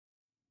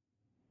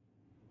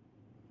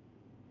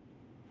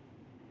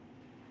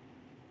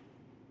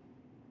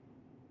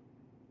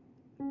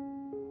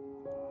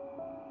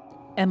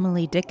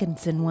Emily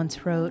Dickinson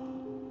once wrote,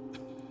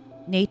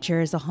 "Nature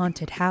is a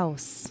haunted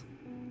house,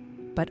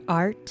 but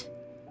art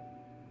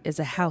is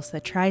a house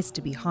that tries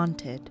to be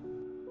haunted."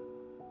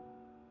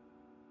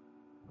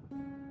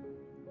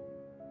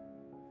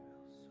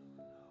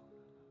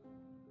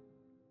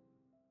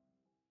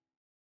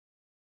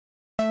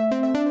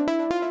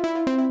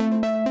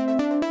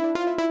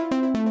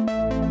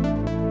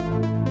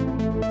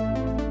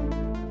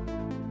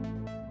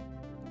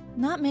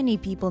 Not many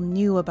people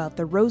knew about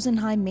the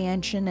Rosenheim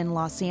Mansion in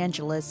Los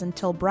Angeles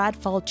until Brad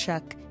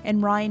Falchuk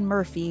and Ryan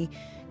Murphy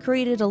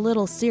created a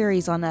little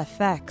series on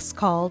FX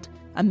called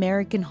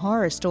American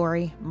Horror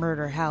Story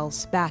Murder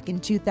House back in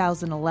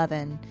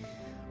 2011,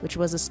 which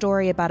was a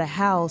story about a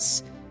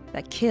house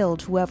that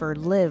killed whoever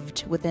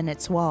lived within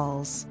its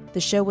walls.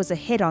 The show was a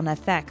hit on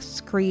FX,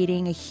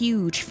 creating a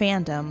huge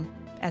fandom.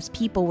 As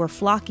people were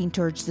flocking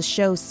towards the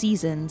show's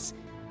seasons,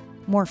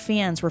 more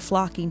fans were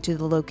flocking to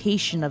the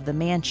location of the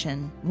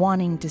mansion,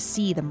 wanting to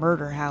see the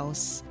murder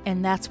house.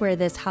 And that's where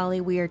this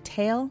Hollyweird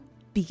tale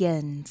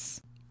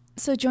begins.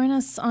 So join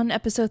us on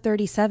episode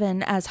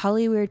 37 as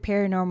Hollyweird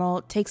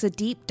Paranormal takes a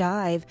deep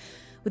dive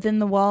within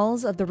the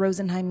walls of the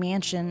Rosenheim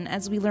Mansion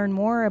as we learn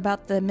more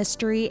about the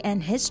mystery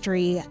and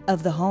history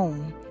of the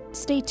home.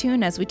 Stay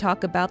tuned as we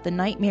talk about the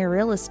nightmare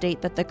real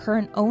estate that the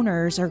current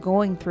owners are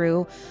going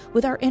through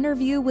with our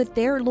interview with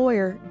their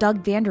lawyer,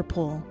 Doug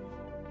Vanderpool.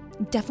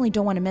 You definitely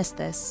don't want to miss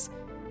this.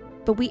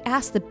 But we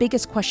ask the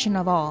biggest question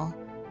of all.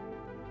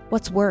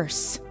 What's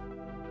worse?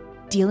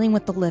 Dealing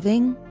with the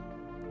living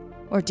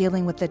or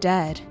dealing with the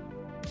dead?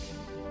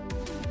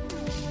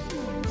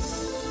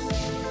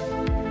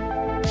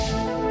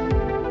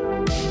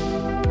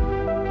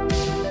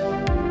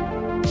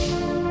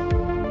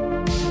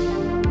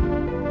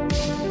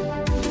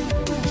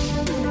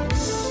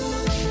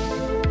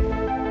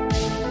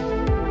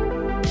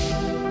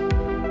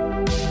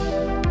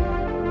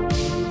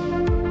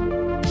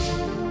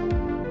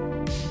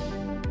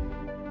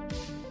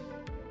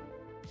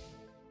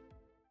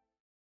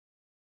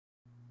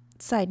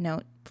 Side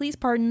note, please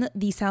pardon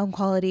the sound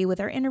quality with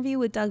our interview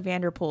with Doug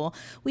Vanderpool.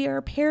 We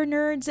are pair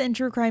nerds and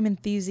true crime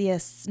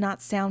enthusiasts,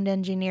 not sound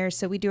engineers,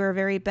 so we do our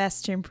very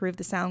best to improve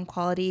the sound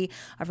quality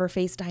of our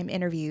FaceTime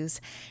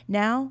interviews.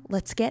 Now,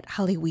 let's get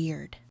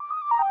Hollyweird.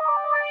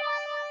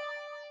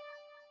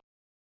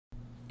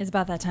 It's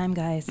about that time,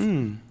 guys.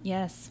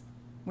 Yes,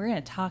 we're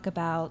going to talk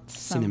about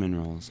cinnamon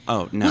rolls.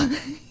 Oh, no.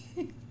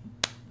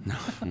 No.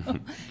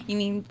 You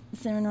mean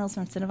cinnamon rolls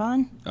from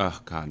Cinnabon?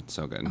 Oh, God,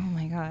 so good. Oh,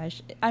 my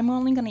gosh. I'm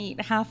only going to eat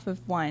half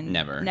of one.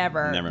 Never.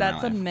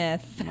 That's a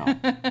myth. No.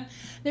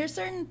 There's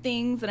certain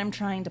things that I'm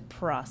trying to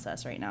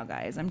process right now,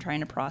 guys. I'm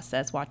trying to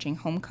process watching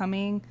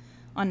Homecoming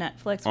on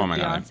Netflix with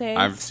Beyonce. God.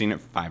 I've seen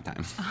it 5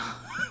 times.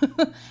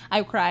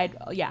 I cried.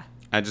 Oh, yeah.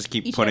 I just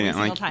keep putting it,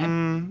 like,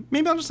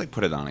 maybe I'll just, like,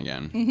 put it on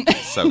again.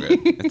 It's so good.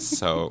 It's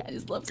so I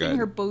just love seeing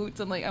her boots.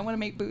 I'm like, I want to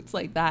make boots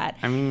like that.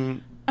 I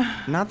mean,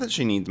 not that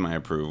she needs my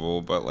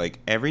approval, but, like,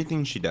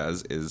 everything she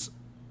does is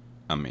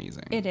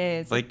amazing. It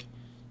is. Like,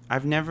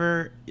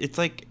 it's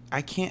like,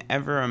 I can't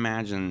ever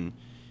imagine,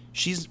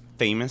 she's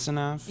famous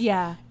enough.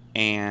 Yeah.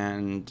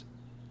 And,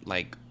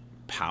 like,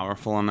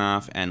 powerful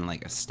enough and,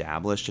 like,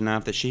 established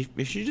enough that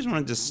if she just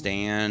wanted to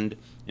stand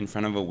in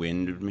front of a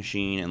wind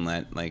machine and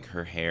let, like,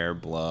 her hair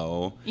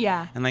blow.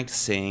 Yeah. And, like,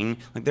 sing.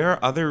 Like, there are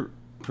other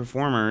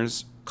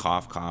performers,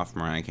 cough, cough,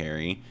 Mariah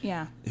Carey.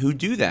 Yeah. Who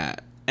do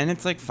that. And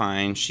it's, like,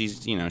 fine.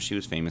 She's, she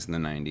was famous in the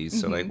 90s,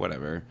 so, like,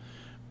 whatever.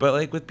 But,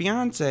 like, with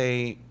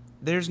Beyonce,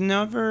 there's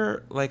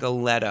never, like, a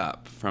let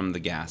up from the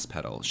gas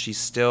pedal. She's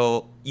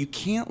still, you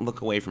can't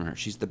look away from her.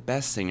 She's the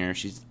best singer.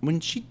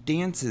 When she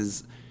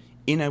dances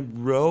in a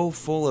row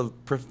full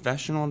of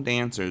professional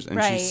dancers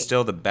and she's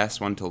still the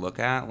best one to look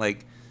at,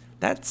 like,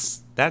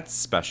 that's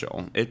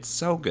special. It's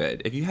so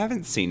good. If you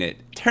haven't seen it,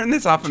 turn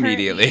this off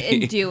immediately.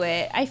 And do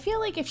it. I feel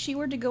like if she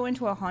were to go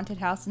into a haunted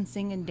house and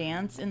sing and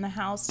dance in the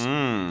house,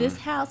 this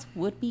house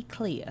would be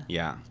clear.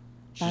 Yeah.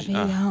 By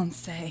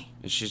Beyonce.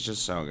 She's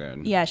just so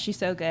good. Yeah, she's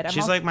so good.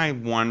 She's like my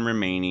one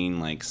remaining,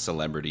 like,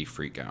 celebrity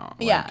freak out.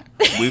 Like, yeah.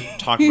 We've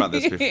talked about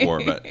this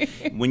before, but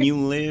when you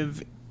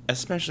live,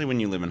 especially when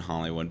you live in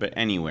Hollywood, but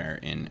anywhere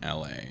in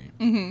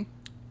LA,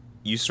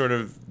 you sort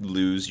of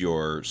lose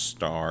your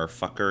star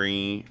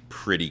fuckery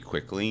pretty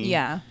quickly.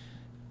 Yeah.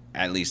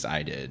 At least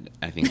I did.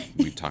 I think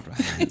we've talked about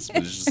this. But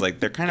it's just like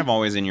they're kind of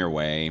always in your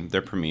way.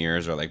 Their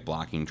premieres are like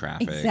blocking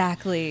traffic.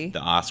 Exactly. The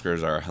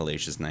Oscars are a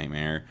hellacious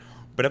nightmare.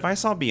 But if I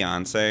saw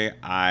Beyonce,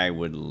 I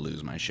would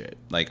lose my shit.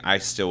 Like, I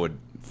still would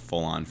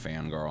full-on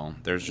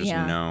fangirl. There's just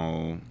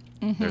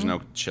there's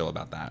no chill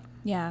about that.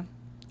 Yeah.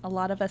 A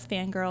lot of us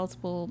fangirls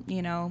will,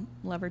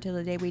 love her till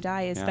the day we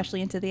die, especially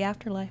into the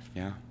afterlife.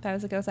 Yeah. If I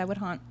was a ghost, I would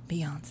haunt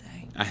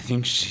Beyonce. I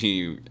think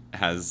she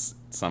has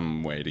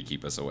some way to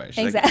keep us away.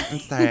 She's exactly. like, I'm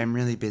sorry, I'm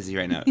really busy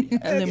right now.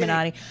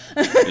 Illuminati.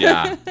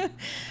 Yeah.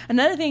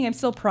 Another thing, I'm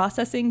still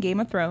processing Game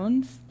of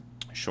Thrones.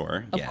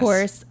 Sure. Of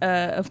course.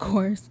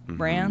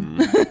 Bran.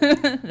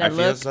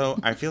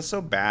 I feel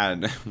so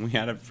bad. We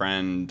had a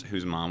friend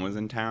whose mom was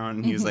in town,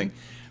 and he was like,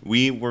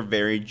 We were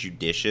very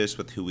judicious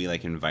with who we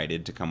like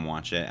invited to come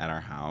watch it at our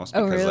house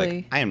because really?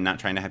 like I am not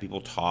trying to have people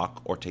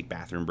talk or take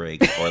bathroom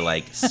breaks or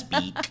like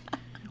speak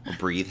or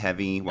breathe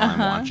heavy while I'm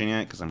watching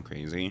it because I'm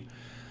crazy.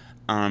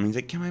 He's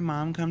like, "Can my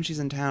mom come? She's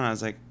in town." I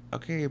was like,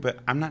 "Okay, but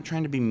I'm not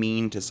trying to be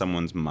mean to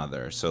someone's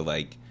mother, so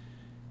like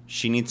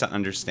she needs to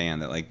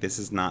understand that like this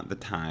is not the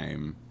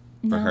time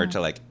for her to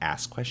like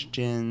ask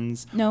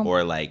questions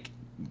or like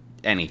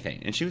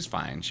anything." And she was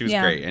fine. She was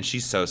great. And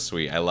she's so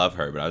sweet. I love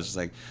her. But I was just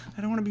like,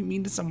 I don't want to be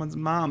mean to someone's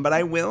mom, but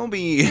I will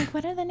be. Like,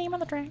 what are the name of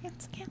the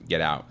dragons again?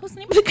 Get out. What's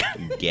the name of the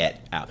dragon?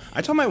 Get out.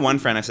 I told my one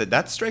friend, I said,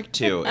 that's strike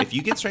 2. If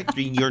you get strike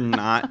 3, you're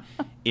not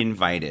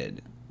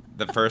invited.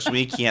 The first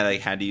week, he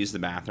had to use the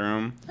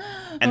bathroom.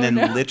 And then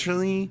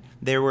literally,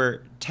 there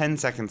were 10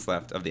 seconds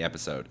left of the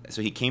episode.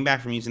 So he came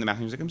back from using the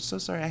bathroom. He was like, I'm so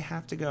sorry, I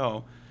have to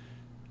go.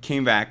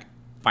 Came back.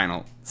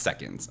 Final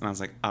seconds. And I was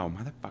like, oh,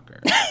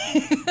 motherfucker.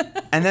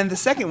 And then the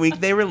second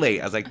week, they were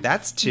late. I was like,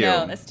 that's 2.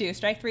 No, that's 2.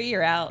 Strike 3,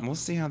 you're out. We'll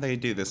see how they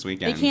do this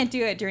weekend. They can't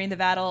do it during the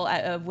Battle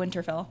of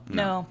Winterfell.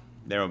 No.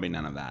 There will be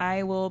none of that.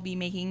 I will be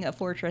making a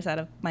fortress out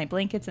of my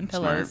blankets and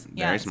pillows. Smart.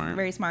 Very smart.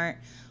 Very smart.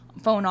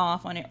 Phone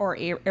off on it or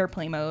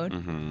airplane mode.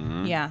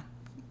 Mm-hmm. Yeah.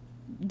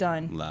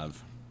 Done.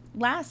 Love.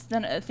 Last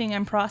thing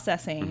I'm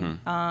processing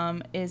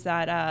is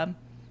that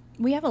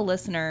we have a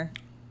listener.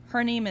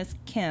 Her name is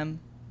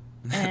Kim.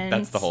 And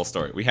that's the whole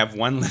story. We have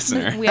one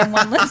listener. We have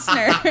one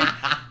listener.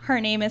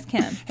 Her name is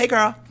Kim. Hey,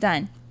 girl.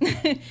 Done.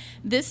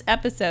 This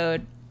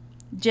episode,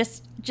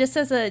 just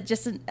as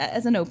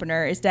an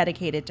opener, is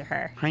dedicated to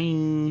her. Hi.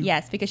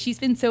 Yes, because she's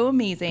been so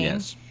amazing.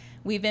 Yes.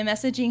 We've been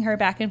messaging her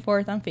back and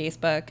forth on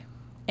Facebook,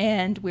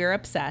 and we're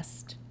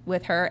obsessed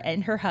with her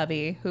and her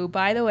hubby, who,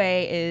 by the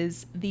way,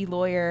 is the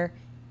lawyer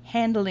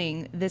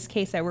handling this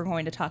case that we're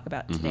going to talk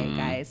about today,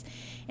 guys.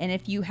 And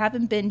if you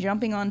haven't been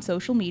jumping on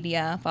social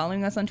media,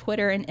 following us on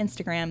Twitter and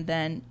Instagram,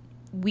 then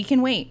we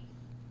can wait.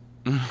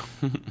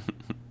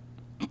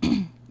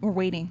 We're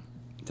waiting.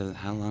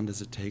 How long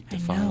does it take to I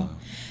follow? know.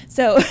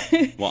 So,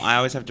 well, I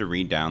always have to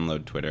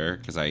re-download Twitter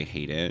because I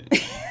hate it.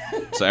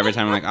 So every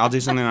time I'm like, I'll do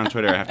something on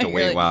Twitter, I have to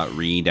wait like, while it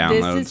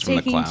re-downloads from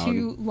the cloud. This is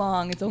taking too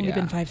long. It's only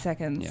been 5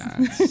 seconds. Yeah,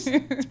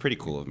 it's pretty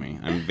cool of me.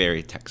 I'm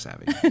very tech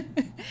savvy.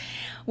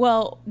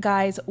 Well,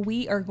 guys,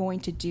 we are going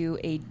to do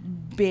a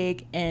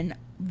big and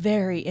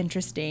very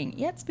interesting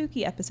yet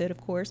spooky episode,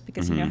 of course,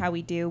 because you know how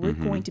we do. We're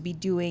going to be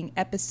doing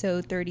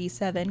episode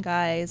 37,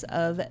 guys,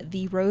 of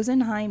the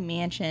Rosenheim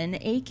Mansion,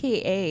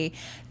 aka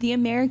the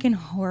American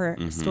Horror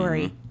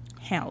Story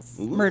House,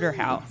 Murder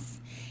House.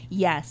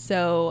 Yes,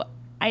 so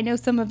I know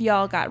some of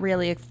y'all got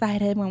really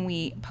excited when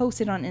we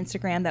posted on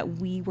Instagram that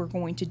we were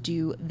going to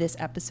do this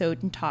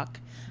episode and talk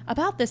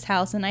about this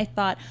house. And I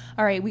thought,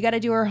 all right, we got to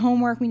do our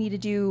homework. We need to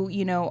do,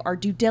 our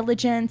due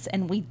diligence.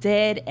 And we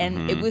did.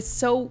 And it was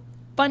so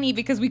funny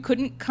because we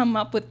couldn't come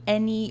up with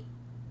any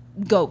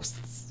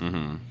ghosts.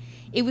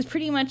 It was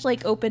pretty much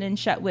like open and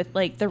shut with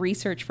like the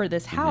research for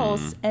this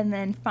house. And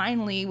then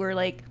finally we're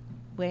like,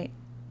 wait,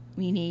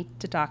 we need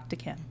to talk to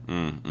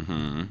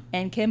Kim.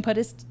 And Kim put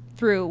us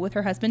through with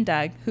her husband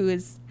Doug, who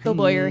is the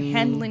lawyer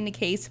handling the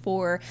case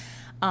for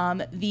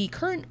the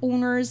current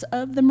owners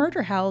of the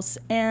murder house,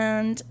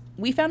 and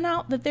we found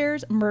out that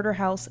there's murder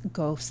house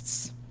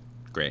ghosts.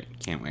 Great,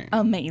 can't wait.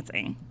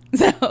 Amazing.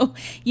 So,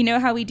 you know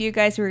how we do,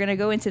 guys. We're going to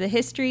go into the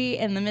history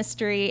and the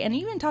mystery and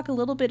even talk a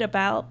little bit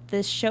about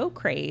this show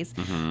craze.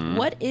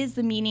 What is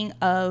the meaning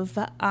of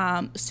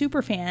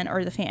superfan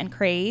or the fan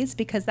craze?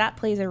 Because that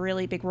plays a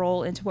really big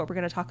role into what we're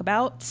going to talk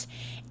about.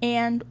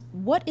 And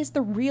what is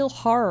the real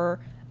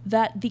horror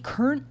that the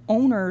current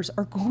owners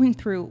are going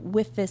through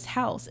with this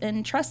house?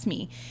 And trust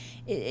me,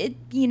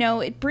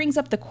 it brings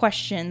up the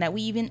question that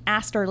we even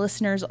asked our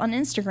listeners on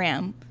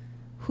Instagram.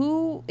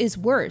 Who is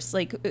worse,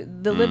 like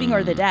the living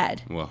or the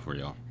dead? Well,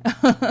 real.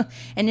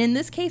 And in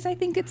this case, I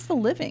think it's the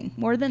living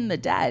more than the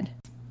dead.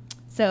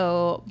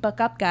 So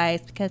buck up,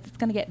 guys, because it's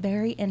going to get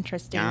very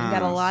interesting. Yes. We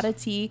got a lot of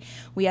tea.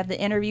 We have the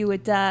interview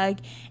with Doug,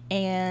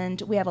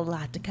 and we have a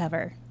lot to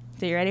cover.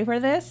 So you ready for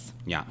this?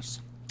 Yes.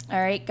 All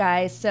right,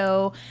 guys.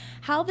 So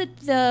how did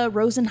the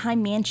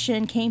Rosenheim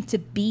Mansion came to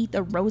be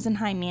the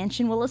Rosenheim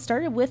Mansion? Well, it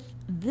started with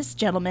this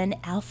gentleman,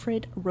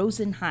 Alfred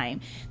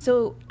Rosenheim.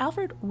 So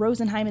Alfred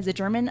Rosenheim is a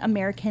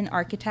German-American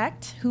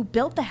architect who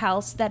built the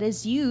house that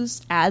is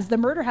used as the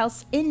murder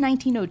house in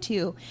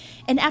 1902.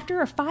 And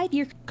after a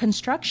 5-year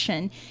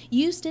construction,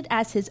 used it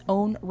as his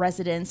own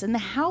residence. And the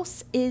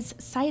house is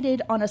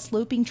sited on a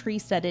sloping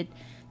tree-studded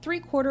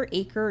 3/4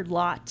 acre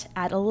lot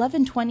at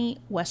 1120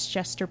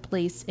 Westchester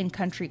Place in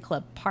Country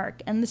Club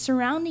Park, and the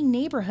surrounding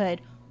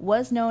neighborhood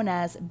was known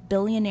as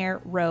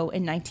Billionaire Row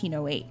in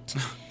 1908.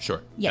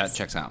 Sure, Yes. that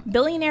checks out.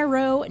 Billionaire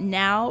Row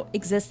now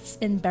exists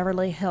in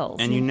Beverly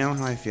Hills. And you know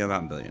how I feel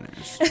about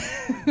billionaires.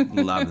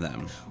 Love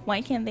them.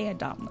 Why can't they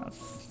adopt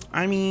us?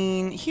 I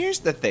mean, here's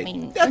the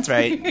thing. That's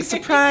right. A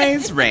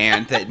surprise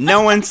rant that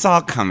no one saw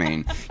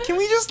coming. Can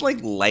we just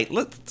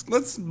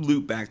let's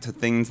loop back to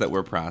things that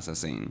we're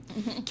processing.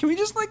 Can we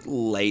just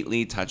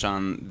lightly touch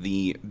on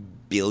the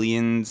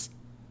billions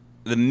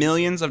the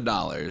millions of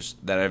dollars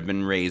that have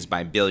been raised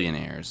by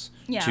billionaires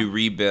to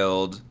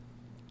rebuild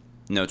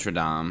Notre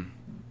Dame.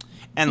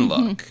 And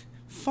look,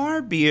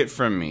 far be it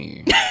from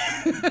me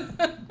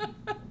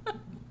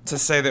to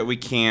say that we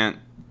can't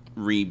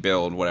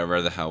rebuild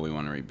whatever the hell we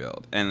want to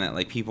rebuild, and that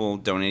like people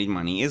donating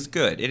money is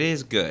good. It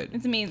is good.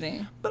 It's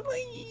amazing. But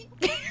like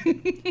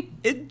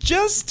it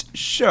just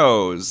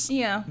shows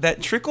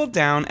that trickle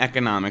down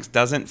economics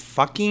doesn't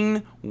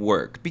fucking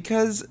work,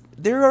 because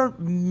there are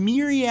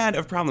myriad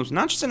of problems,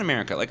 not just in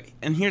America. Like,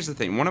 and here's the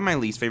thing, one of my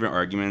least favorite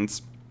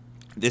arguments,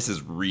 this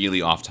is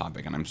really off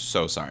topic and I'm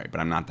so sorry, but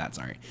I'm not that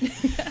sorry,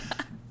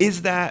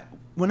 is that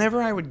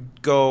whenever I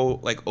would go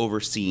like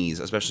overseas,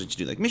 especially to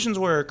do like missions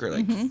work or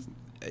like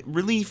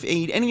relief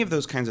aid, any of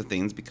those kinds of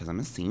things, because I'm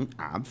a Saint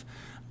Av.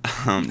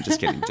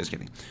 Just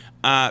kidding.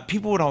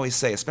 People would always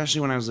say,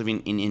 especially when I was living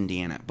in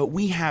Indiana, but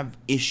we have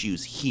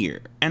issues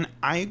here. And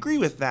I agree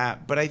with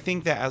that, but I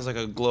think that as like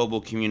a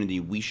global community,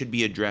 we should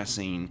be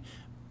addressing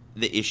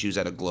the issues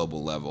at a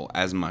global level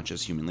as much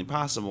as humanly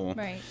possible.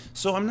 Right.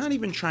 So I'm not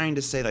even trying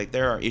to say like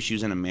there are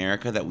issues in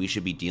America that we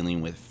should be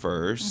dealing with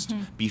first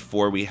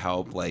before we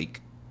help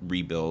like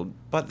rebuild,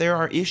 but there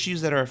are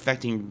issues that are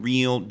affecting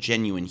real,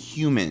 genuine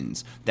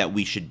humans that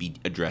we should be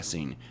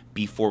addressing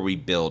before we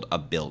build a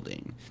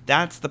building.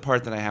 That's the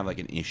part that I have like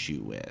an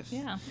issue with.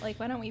 Yeah, like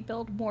why don't we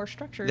build more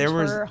structures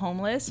for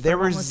homeless? There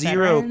were homeless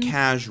zero veterans?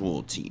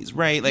 Casualties,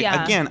 right? Like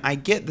again, I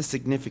get the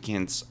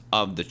significance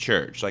of the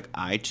church. Like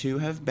I too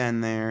have been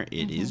there.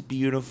 It is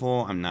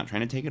beautiful. I'm not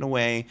trying to take it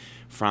away.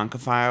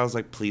 Francophiles,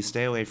 like please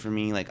stay away from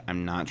me. Like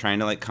I'm not trying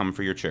to like come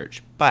for your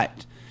church.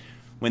 But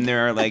when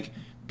there are like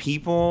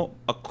people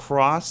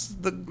across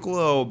the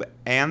globe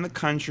and the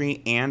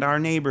country and our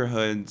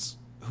neighborhoods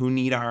who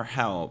need our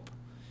help,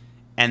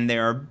 and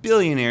there are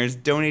billionaires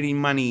donating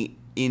money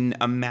in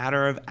a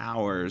matter of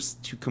hours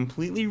to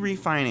completely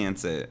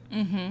refinance it,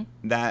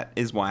 that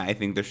is why I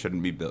think there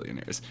shouldn't be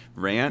billionaires.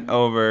 Rant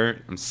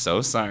over. I'm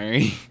so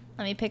sorry.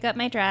 Let me pick up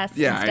my dress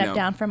and step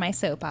down from my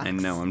soapbox. I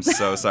know, I'm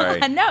so sorry.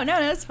 No,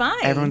 it's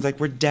fine. Everyone's like,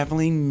 we're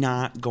definitely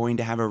not going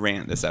to have a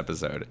rant this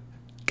episode.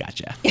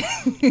 Gotcha.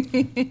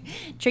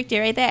 Tricked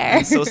you right there.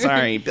 I'm so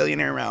sorry.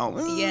 Billionaire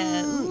Mel.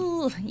 Yeah.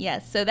 Ooh.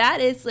 Yes. So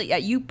that is,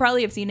 you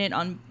probably have seen it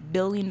on $1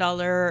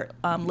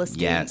 billion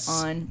listing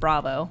on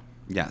Bravo.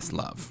 Yes,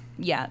 love.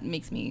 Yeah, it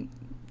makes me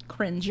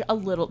cringe a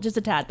little, just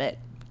a tad bit.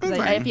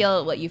 I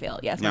feel what you feel.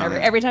 Yes,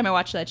 every time I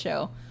watch that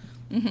show.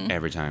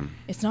 Every time.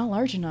 It's not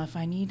large enough.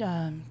 I need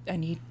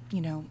 8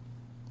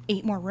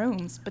 more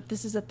rooms, but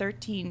this is a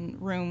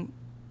 13-room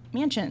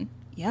mansion.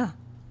 Yeah.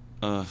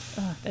 Ugh,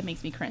 that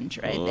makes me cringe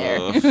right there.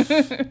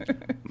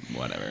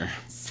 Whatever.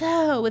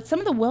 So, with some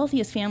of the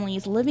wealthiest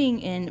families living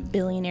in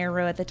Billionaire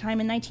Row at the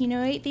time in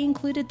 1908, they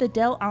included the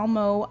Del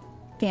Almo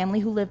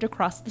family who lived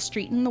across the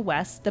street in the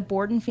west, the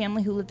Borden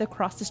family who lived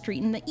across the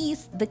street in the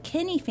east, the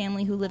Kinney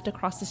family who lived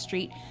across the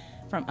street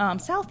from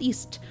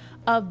southeast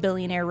of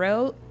Billionaire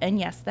Row, and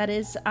yes, that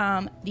is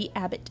the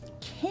Abbott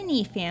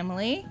Kinney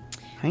family.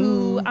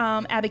 Who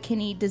Abbott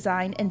Kinney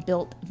designed and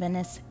built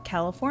Venice,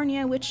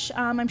 California, which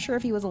I'm sure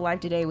if he was alive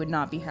today would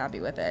not be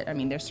happy with it. I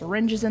mean, there's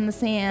syringes in the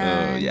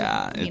sand. Oh,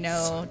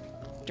 yeah.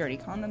 Dirty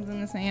condoms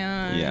in the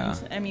sand. Yeah.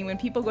 I mean, when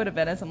people go to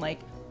Venice, I'm like,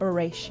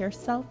 brace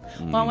yourself.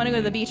 Well, I want to go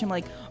to the beach. I'm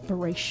like,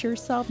 brace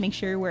yourself. Make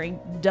sure you're wearing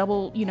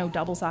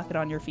double socket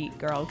on your feet,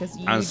 girl, because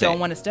you don't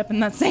want to step in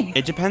that sand.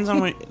 It depends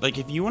on what, like,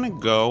 if you want to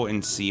go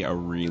and see a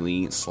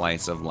really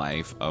slice of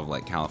life of,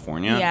 like,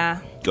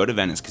 California, go to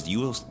Venice, because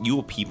you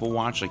will people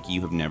watch like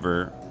you have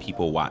never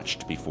people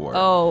watched before.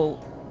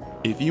 Oh.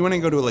 If you want to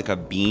go to, like, a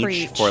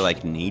beach for,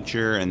 like,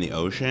 nature and the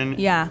ocean,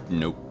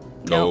 nope.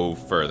 Go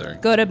further.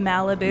 Go to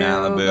Malibu.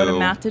 Go to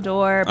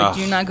Matador, but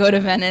do not go to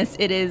Venice.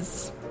 It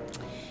is,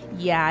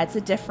 it's a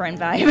different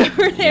vibe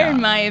over there,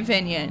 in my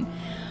opinion.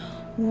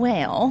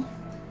 Well,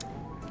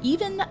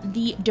 even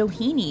the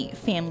Doheny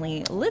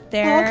family lived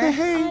there. Okay,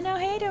 hey. I know,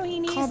 hey,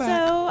 Doheny. Call back.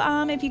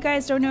 So, if you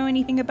guys don't know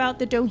anything about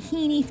the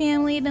Doheny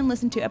family, then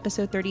listen to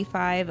episode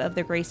 35 of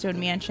the Greystone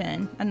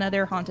Mansion,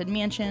 another haunted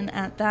mansion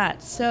at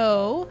that.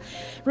 So,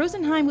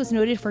 Rosenheim was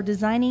noted for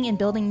designing and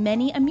building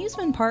many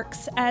amusement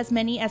parks, as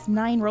many as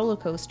 9 roller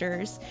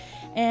coasters.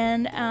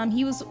 And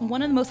he was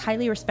one of the most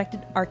highly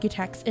respected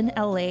architects in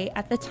LA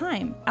at the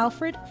time.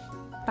 Alfred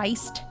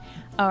Fast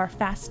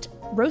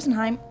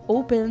Rosenheim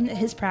opened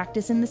his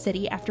practice in the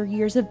city after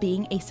years of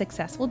being a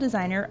successful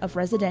designer of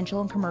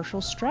residential and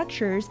commercial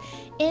structures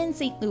in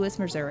St. Louis,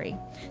 Missouri.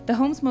 The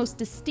home's most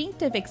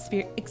distinctive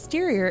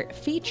exterior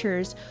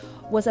features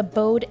was a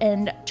bowed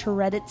and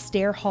turreted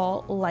stair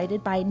hall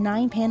lighted by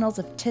 9 panels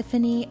of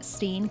Tiffany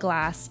stained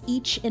glass,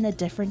 each in a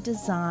different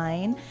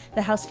design.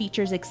 The house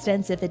features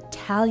extensive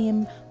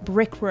Italian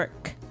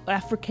brickwork,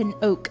 African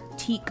oak,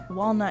 teak,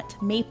 walnut,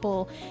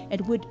 maple,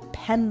 and wood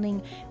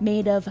paneling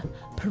made of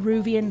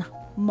Peruvian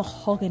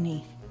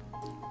mahogany.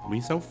 We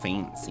so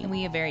fancy.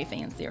 We are very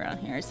fancy around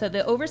here. So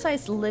the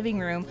oversized living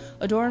room,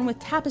 adorned with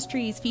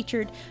tapestries,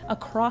 featured a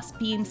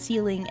cross-beam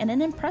ceiling and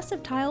an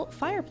impressive tile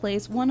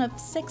fireplace, one of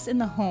 6 in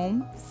the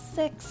home.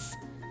 6.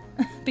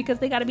 because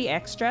they got to be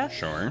extra.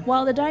 Sure.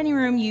 While the dining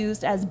room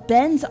used as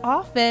Ben's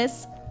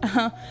office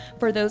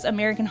for those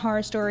American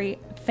Horror Story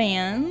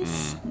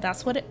fans,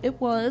 that's what it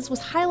was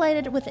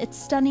highlighted with its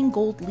stunning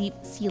gold leaf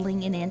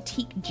ceiling and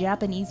antique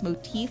Japanese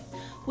motif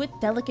with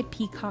delicate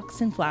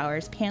peacocks and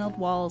flowers, paneled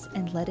walls,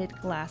 and leaded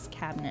glass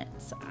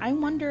cabinets. I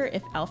wonder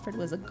if Alfred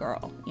was a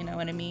girl, you know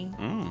what I mean?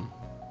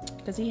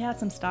 Because he had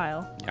some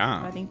style.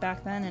 Yeah. I think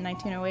back then in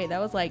 1908, that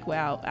was like,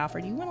 wow,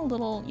 Alfred, you went a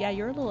little,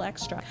 you're a little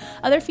extra.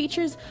 Other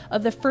features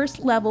of the first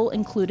level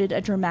included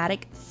a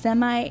dramatic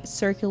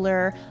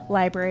semicircular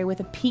library with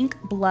a pink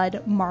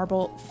blood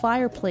marble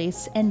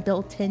fireplace and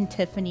built-in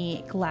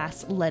Tiffany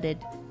glass leaded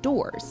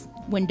doors,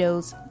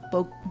 windows,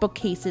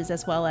 bookcases,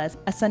 as well as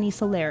a sunny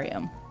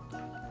solarium.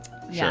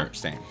 Sure,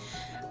 same.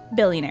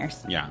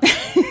 Billionaires. Yeah.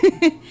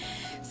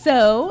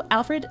 So,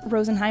 Alfred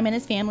Rosenheim and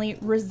his family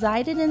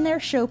resided in their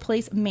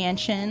Showplace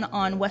mansion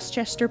on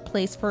Westchester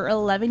Place for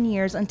 11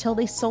 years until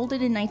they sold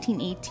it in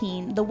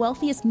 1918. The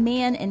wealthiest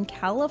man in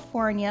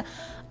California,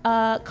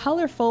 a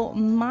colorful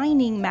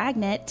mining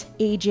magnate,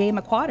 A.J.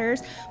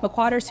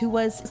 McWatters, who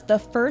was the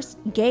first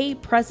gay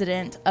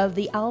president of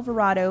the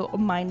Alvarado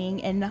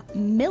Mining and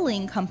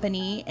Milling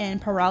Company in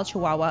Parral,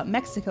 Chihuahua,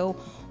 Mexico,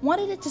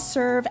 wanted it to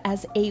serve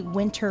as a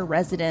winter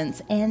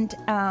residence and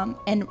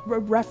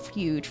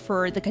refuge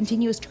for the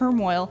continuous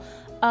turmoil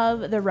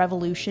of the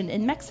revolution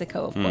in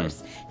Mexico, of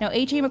course. Now,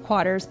 A.J.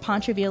 McWatters,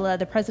 Pancho Villa,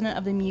 the president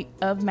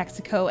of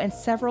Mexico, and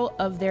several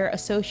of their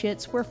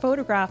associates were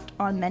photographed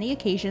on many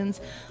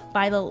occasions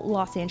by the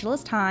Los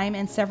Angeles Times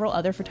and several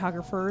other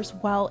photographers,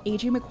 while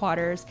A.J.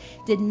 McWatters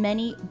did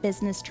many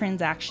business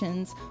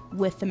transactions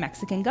with the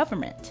Mexican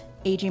government.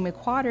 A.J.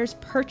 McWatters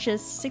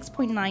purchased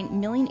 6.9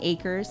 million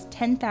acres,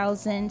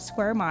 10,000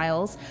 square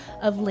miles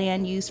of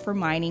land used for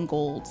mining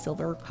gold,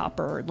 silver,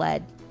 copper,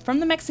 lead from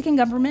the Mexican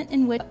government,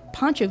 in which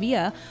Pancho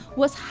Villa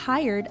was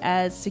hired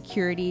as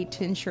security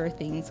to ensure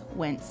things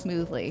went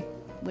smoothly,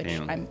 which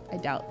I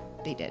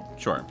doubt they did.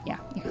 Sure. Yeah.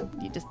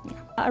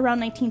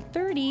 Around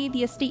 1930,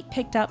 the estate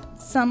picked up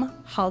some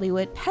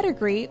Hollywood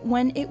pedigree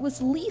when it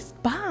was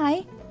leased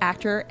by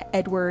actor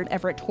Edward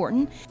Everett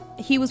Horton.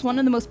 He was one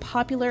of the most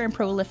popular and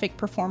prolific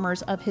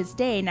performers of his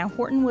day. Now,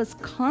 Horton was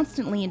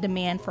constantly in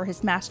demand for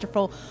his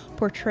masterful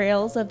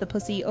portrayals of the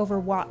pussy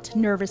overwrought,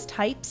 nervous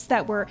types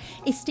that were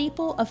a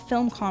staple of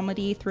film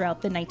comedy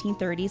throughout the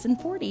 1930s and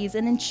 40s.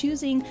 And in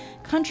choosing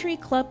Country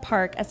Club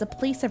Park as a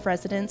place of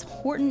residence,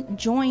 Horton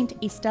joined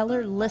a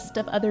stellar list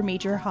of other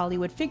major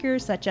Hollywood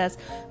figures such as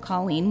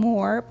Colleen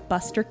Moore,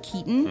 Buster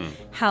Keaton,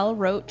 Hal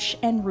Roach,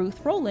 and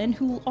Ruth Rowland,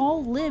 who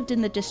all lived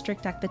in the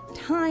district at the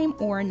time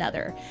or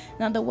another.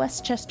 Now, the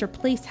Westchester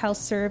Place house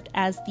served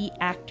as the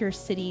actor's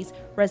city's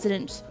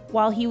residence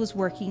while he was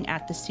working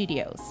at the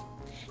studios.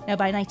 Now,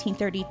 by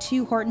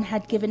 1932, Horton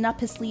had given up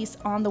his lease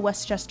on the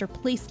Westchester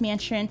Place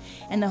mansion,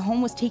 and the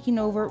home was taken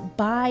over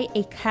by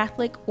a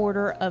Catholic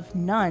order of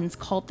nuns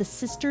called the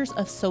Sisters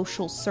of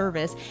Social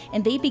Service,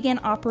 and they began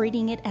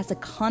operating it as a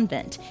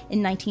convent.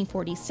 In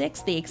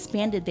 1946, they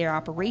expanded their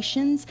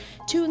operations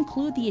to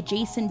include the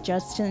adjacent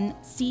Judson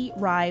C.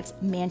 Rives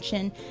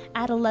mansion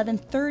at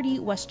 1130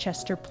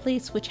 Westchester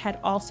Place, which had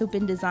also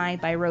been designed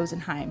by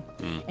Rosenheim.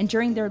 And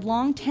during their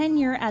long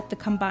tenure at the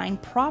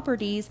combined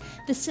properties,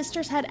 the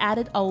sisters had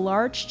added a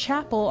large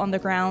chapel on the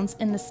grounds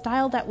in the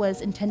style that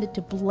was intended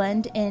to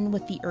blend in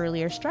with the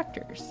earlier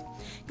structures.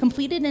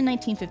 Completed in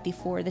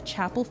 1954, the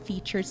chapel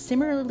featured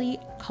similarly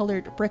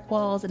colored brick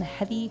walls and a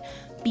heavy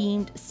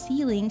beamed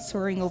ceiling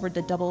soaring over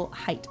the double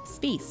height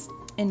space.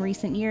 In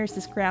recent years,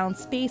 this ground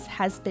space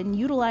has been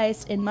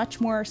utilized in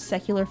much more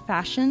secular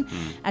fashion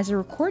as a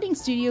recording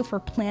studio for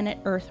Planet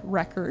Earth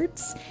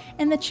Records,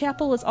 and the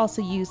chapel is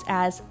also used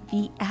as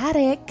the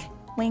attic,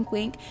 wink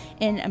wink,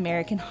 in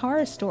American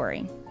Horror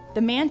Story. The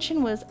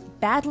mansion was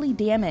badly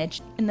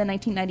damaged in the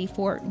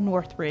 1994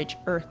 Northridge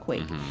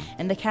earthquake,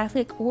 and the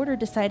Catholic order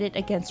decided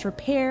against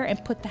repair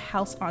and put the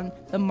house on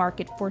the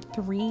market for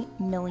 $3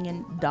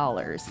 million.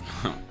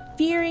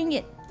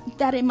 Fearing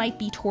that it might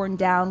be torn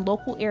down,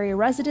 local area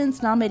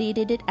residents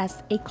nominated it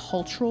as a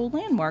cultural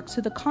landmark, so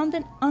the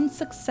convent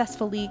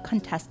unsuccessfully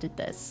contested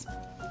this.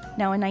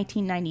 Now, in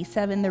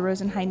 1997, the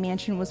Rosenheim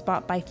mansion was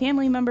bought by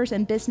family members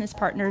and business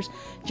partners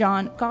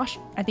John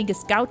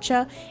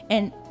Gaucha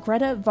and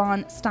Greta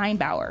von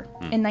Steinbauer.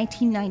 In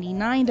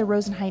 1999, the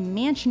Rosenheim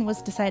mansion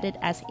was decided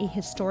as a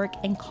historic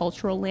and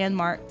cultural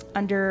landmark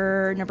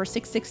under number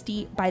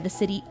 660 by the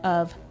city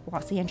of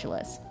Los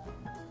Angeles.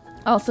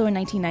 Also in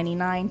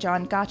 1999,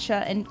 John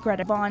Gaucha and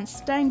Greta von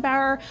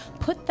Steinbauer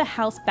put the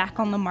house back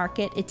on the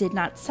market. It did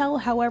not sell,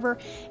 however,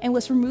 and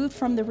was removed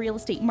from the real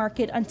estate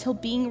market until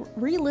being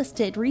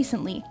relisted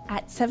recently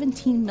at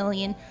 $17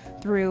 million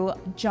through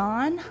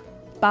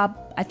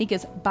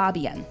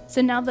Babian.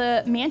 So now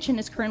the mansion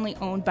is currently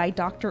owned by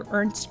Dr.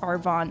 Ernst R.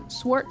 von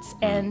Swartz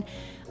and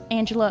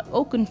Angela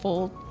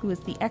Oakenfold, who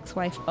is the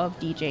ex-wife of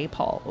DJ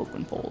Paul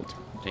Oakenfold.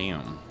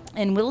 Damn.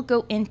 And we'll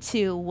go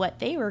into what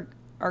they are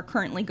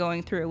currently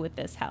going through with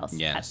this house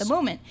at the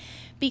moment.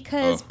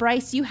 Because,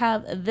 Bryce, you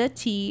have the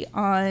tea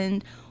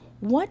on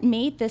what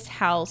made this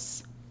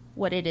house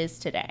what it is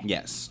today.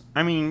 Yes.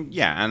 I mean,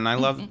 yeah, and I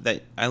love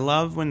that. I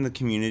love when the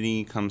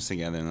community comes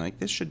together and like,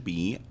 this should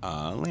be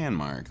a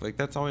landmark. Like,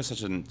 that's always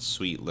such a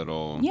sweet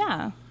little...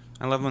 Yeah.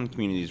 I love when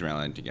communities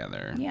rally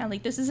together. Yeah,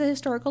 like, this is a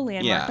historical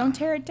landmark. Yeah. Don't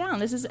tear it down.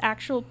 This is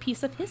actual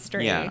piece of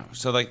history. Yeah.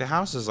 So, like, the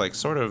house is, like,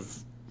 sort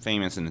of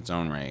famous in its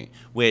own right,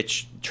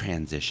 which...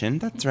 Transition.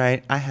 That's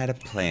right. I had a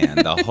plan.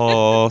 The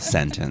whole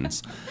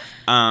sentence.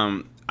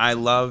 I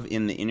love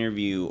in the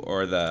interview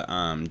or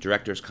the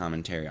director's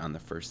commentary on the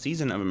first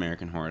season of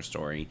American Horror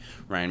Story,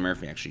 Ryan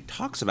Murphy actually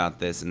talks about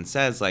this and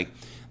says, like,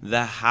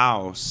 the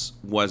house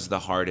was the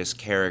hardest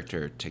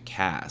character to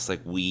cast.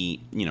 Like,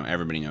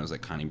 everybody knows,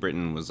 like, Connie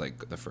Britton was,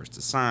 like, the first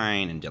to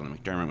sign, and Dylan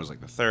McDermott was,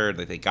 like, the third.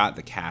 Like, they got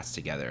the cast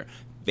together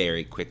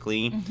very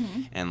quickly.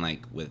 Mm-hmm. And,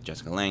 like, with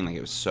Jessica Lange, like,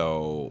 it was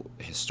so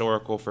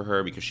historical for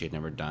her because she had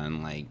never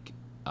done, like,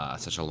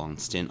 such a long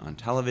stint on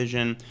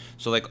television.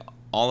 So, like,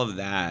 all of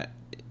that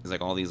is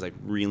like all these like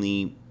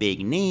really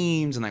big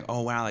names and like,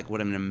 oh wow, like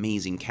what an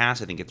amazing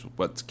cast. I think it's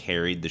what's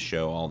carried the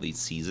show all these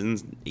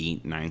seasons,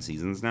 8-9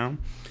 seasons now.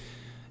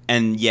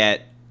 And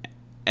yet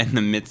in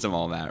the midst of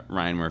all that,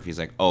 Ryan Murphy's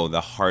like, oh,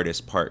 the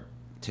hardest part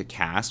to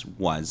cast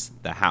was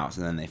the house,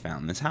 and then they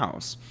found this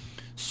house.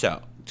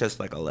 So just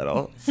like a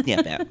little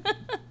snippet.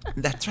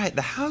 That's right,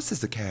 the house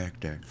is the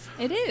character.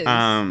 It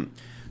is.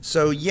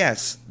 So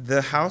yes,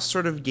 the house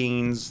sort of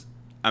gains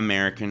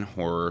American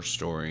Horror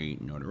Story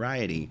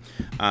notoriety.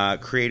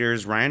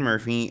 Creators Ryan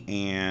Murphy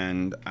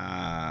and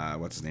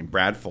what's his name,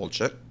 Brad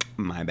Falchuk,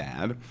 my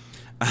bad,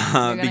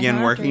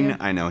 began working.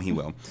 I know he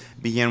will.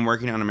 Began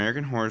working on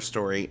American Horror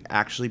Story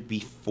actually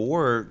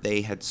before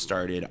they had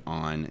started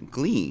on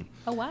Glee.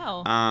 Oh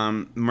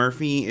wow.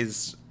 Murphy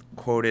is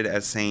quoted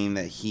as saying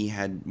that he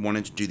had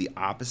wanted to do the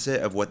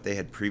opposite of what they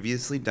had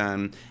previously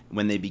done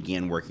when they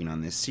began working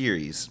on this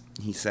series.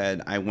 He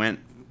said, "I went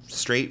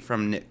straight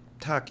from Nip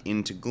Tuck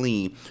into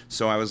Glee,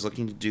 so I was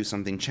looking to do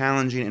something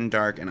challenging and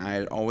dark, and I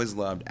had always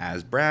loved,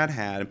 as Brad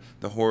had,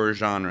 the horror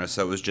genre,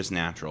 so it was just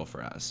natural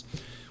for us,"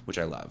 which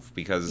I love,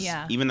 because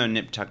even though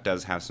Nip Tuck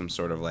does have some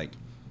sort of like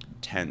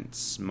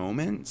tense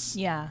moments,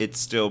 it's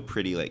still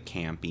pretty like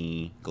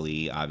campy.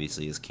 Glee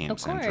obviously is Camp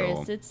Central. Of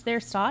course, it's their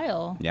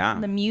style. Yeah,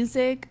 the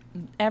music,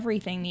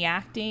 everything, the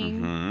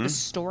acting, the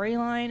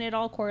storyline, it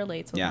all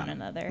correlates with one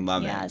another.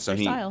 Love it. It's so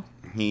their style.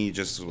 He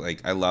just like,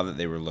 I love that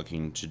they were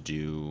looking to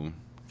do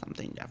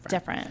something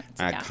different.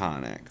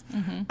 Iconic.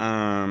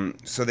 Yeah.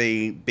 So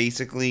they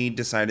basically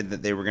decided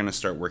that they were going to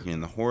start working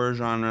in the horror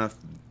genre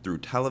through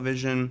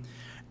television,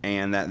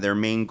 and that their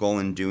main goal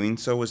in doing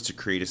so was to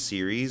create a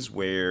series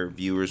where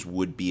viewers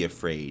would be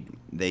afraid.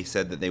 They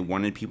said that they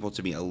wanted people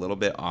to be a little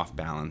bit off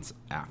balance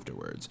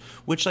afterwards,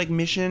 which, like,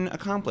 mission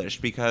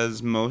accomplished,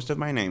 because most of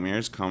my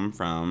nightmares come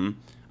from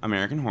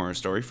American Horror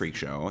Story Freak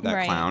Show.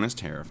 That clown is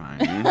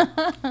terrifying.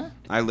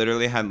 I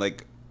literally had,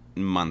 like,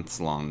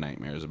 months-long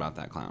nightmares about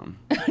that clown.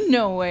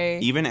 No way.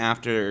 Even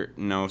after,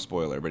 no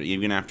spoiler, but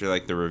even after,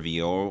 like, the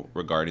reveal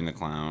regarding the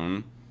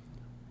clown,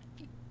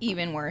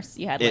 even worse.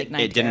 You had like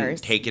night it didn't terrors.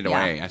 Take it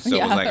away. I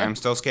still was like, I'm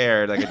still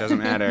scared. Like, it doesn't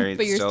matter. It's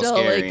but you're still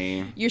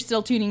scary. Like, you're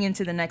still tuning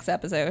into the next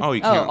episode. Oh, you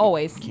can't.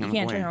 Always. You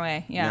can't turn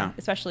away. Yeah.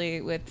 Especially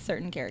with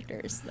certain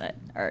characters that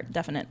are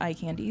definite eye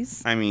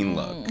candies. I mean,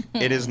 look,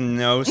 it is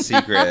no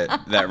secret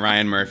that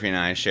Ryan Murphy and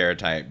I share a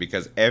type,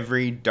 because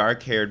every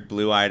dark-haired,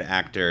 blue-eyed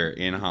actor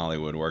in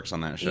Hollywood works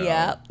on that show.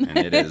 Yep. And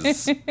it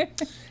is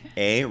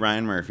A,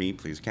 Ryan Murphy,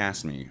 please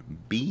cast me.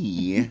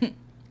 B,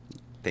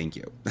 thank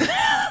you.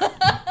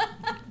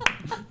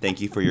 Thank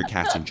you for your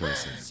casting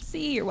choices.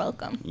 See, you're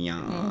welcome.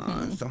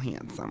 Yeah, so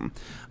handsome.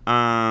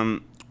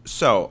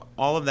 So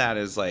all of that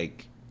is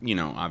like, you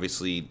know,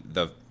 obviously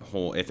the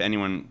whole. Has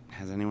anyone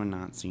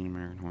not seen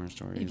American Horror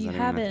Story? If you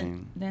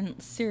haven't, then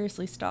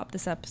seriously stop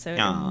this episode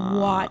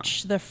and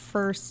watch the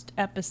first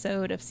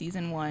episode of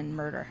season 1,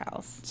 Murder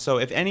House. So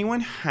if anyone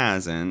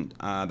hasn't,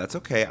 that's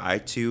okay. I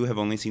too have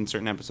only seen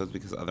certain episodes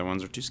because other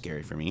ones are too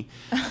scary for me.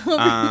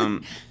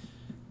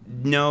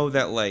 Know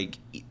that like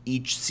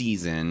each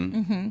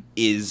season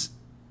is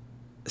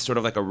sort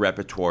of like a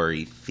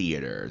repertory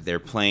theater. They're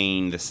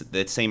playing the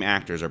same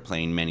actors are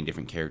playing many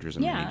different characters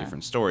and many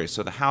different stories.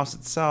 So the house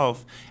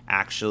itself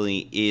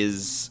actually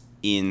is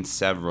in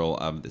several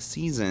of the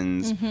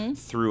seasons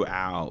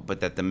throughout,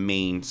 but that the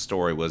main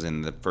story was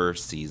in the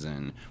first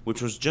season,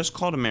 which was just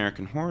called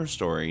American Horror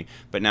Story,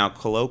 but now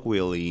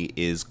colloquially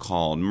is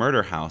called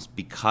Murder House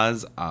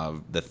because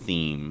of the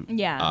theme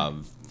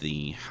of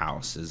the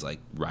house is like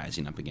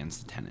rising up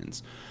against the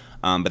tenants.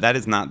 But that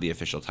is not the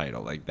official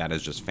title. Like, that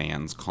is just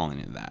fans calling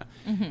it that.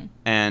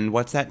 And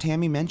what's that,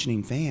 Tammy,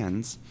 mentioning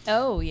fans?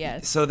 Oh,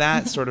 yes. So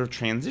that sort of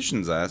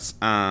transitions us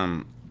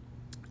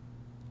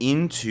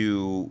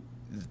into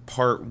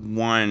part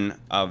 1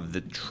 of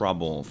the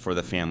trouble for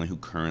the family who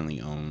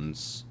currently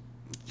owns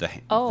the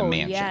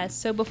mansion. Yeah.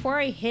 So before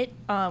we hit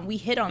on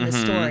the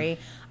story,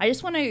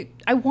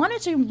 I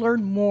wanted to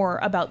learn more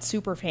about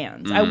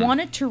superfans. I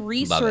wanted to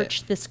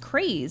research this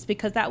craze,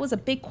 because that was a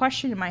big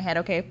question in my head.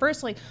 Okay,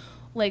 first,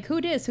 like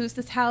who's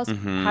this house?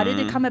 How did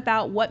it come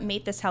about? What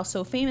made this house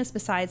so famous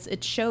besides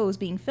its shows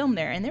being filmed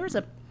there? And there was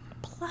a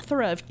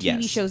plethora of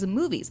TV shows and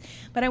movies.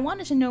 But I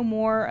wanted to know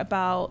more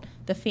about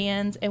the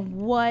fans and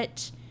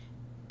what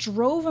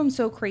drove them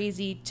so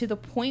crazy to the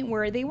point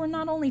where they were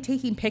not only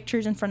taking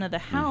pictures in front of the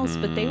house,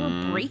 but they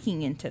were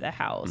breaking into the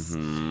house.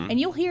 And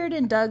you'll hear it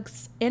in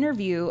Doug's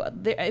interview.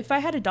 If I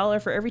had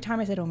 $1 for every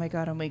time I said, oh my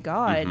God,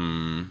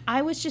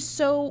 I was just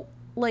so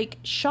like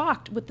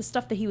shocked with the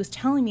stuff that he was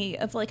telling me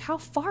of like how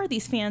far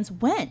these fans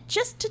went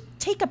just to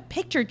take a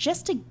picture,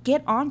 just to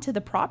get onto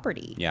the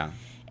property. Yeah.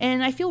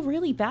 And I feel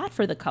really bad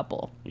for the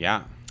couple.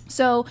 Yeah.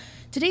 So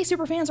today's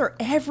superfans are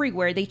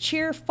everywhere. They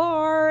cheer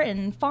for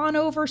and fawn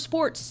over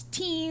sports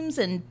teams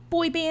and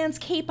boy bands,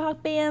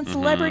 K-pop bands,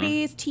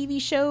 celebrities, TV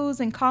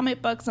shows, and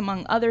comic books,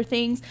 among other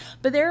things.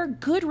 But there are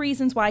good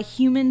reasons why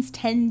humans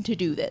tend to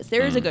do this.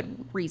 There is a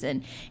good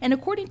reason. And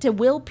according to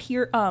Will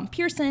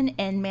Pearson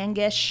and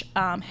Mangesh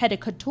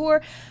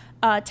Hedekatur,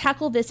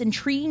 tackle this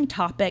intriguing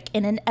topic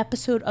in an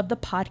episode of the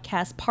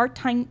podcast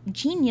Part-Time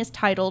Genius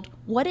titled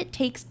What It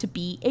Takes to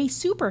Be a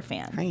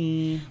Superfan.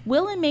 Hi.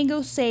 Will and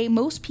Mango say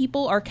most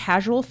people are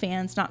casual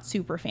fans, not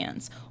super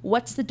fans.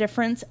 What's the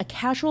difference? A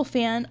casual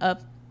fan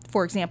of,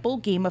 for example,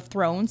 Game of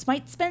Thrones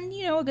might spend,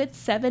 a good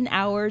 7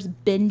 hours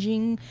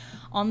binging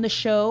on the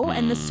show,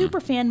 and the super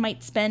fan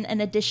might spend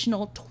an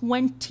additional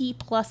 20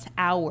 plus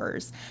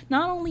hours,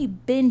 not only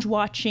binge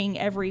watching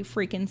every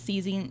freaking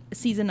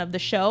season of the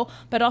show,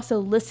 but also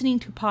listening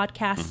to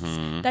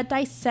podcasts that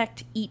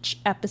dissect each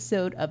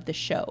episode of the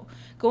show,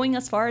 going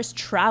as far as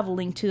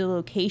traveling to the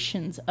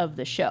locations of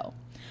the show.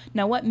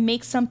 Now, what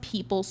makes some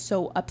people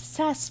so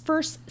obsessed?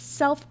 First,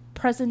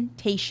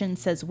 self-presentation,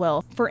 says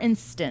Will. For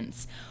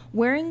instance,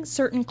 wearing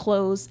certain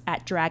clothes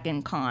at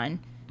Dragon Con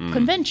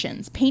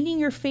conventions, painting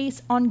your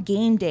face on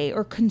game day,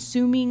 or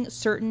consuming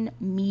certain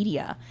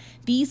media.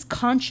 These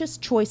conscious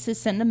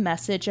choices send a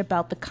message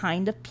about the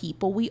kind of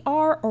people we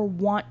are or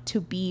want to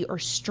be or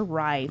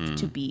strive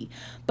to be.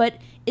 But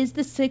is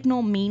the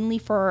signal mainly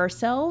for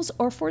ourselves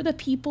or for the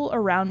people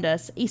around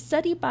us? A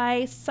study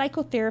by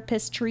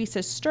psychotherapist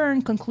Teresa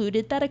Stern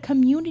concluded that a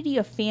community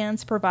of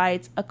fans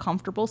provides a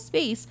comfortable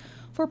space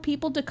for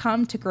people to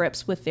come to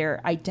grips with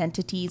their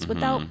identities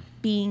without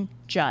being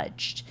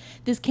judged.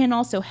 This can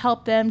also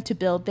help them to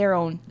build their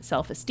own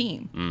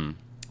self-esteem.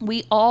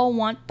 We all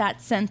want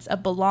that sense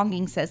of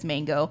belonging, says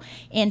Mango,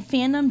 and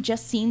fandom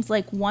just seems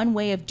like one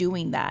way of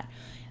doing that.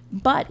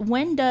 But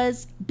when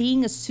does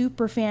being a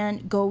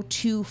superfan go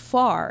too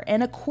far?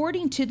 And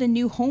according to the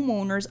new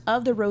homeowners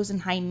of the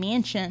Rosenheim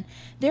Mansion,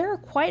 there are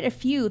quite a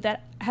few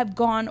that have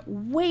gone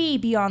way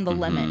beyond the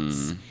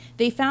limits.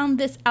 They found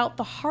this out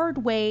the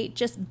hard way,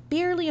 just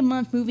barely a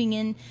month moving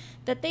in,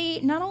 that they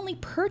not only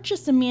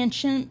purchased a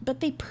mansion, but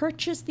they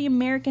purchased the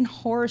American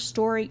Horror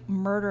Story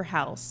murder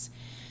house.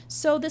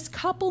 So this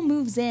couple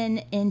moves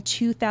in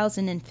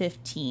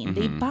 2015.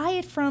 They buy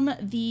it from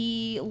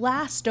the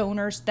last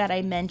owners that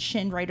I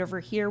mentioned right over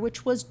here,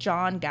 which was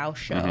John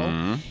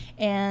Gaucho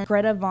and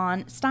Greta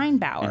von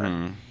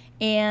Steinbauer.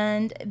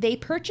 And they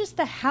purchased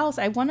the house,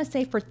 I want to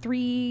say, for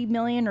 $3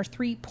 million or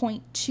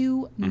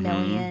 $3.2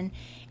 million.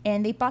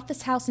 And they bought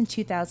this house in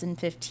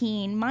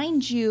 2015.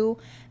 Mind you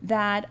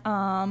that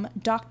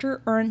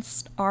Dr.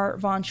 Ernst R.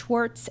 von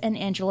Schwartz and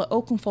Angela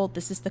Oakenfold,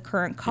 this is the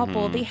current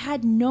couple, they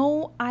had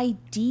no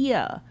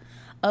idea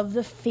of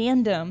the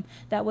fandom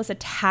that was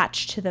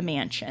attached to the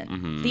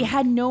mansion. They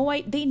had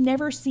they'd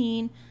never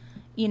seen,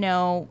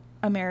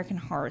 American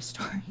Horror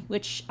Story,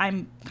 which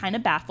I'm kind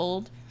of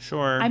baffled.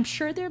 Sure. I'm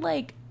sure they're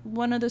like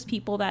one of those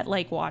people that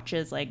like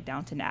watches like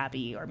Downton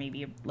Abbey or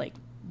maybe like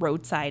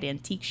Roadside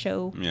Antique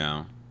Show.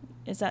 Yeah.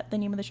 Is that the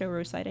name of the show,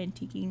 Roadside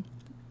Antiquing?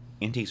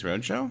 Antiques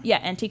Roadshow? Yeah,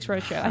 Antiques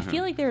Roadshow. I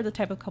feel like they're the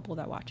type of couple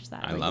that watches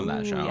that. I love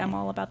that show. Yeah, I'm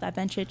all about that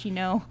vintage,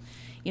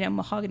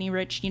 mahogany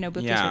rich,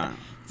 bookish. Yeah.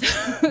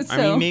 So, I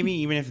mean, maybe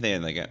even if they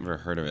had like ever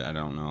heard of it, I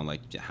don't know.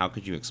 Like, how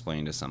could you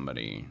explain to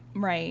somebody,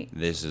 right?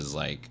 This is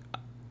like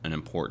an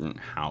important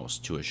house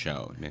to a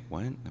show. Like,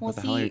 what? Well, what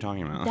the hell are you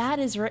talking about? That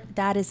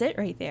is it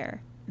right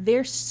there.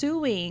 They're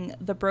suing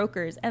the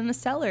brokers and the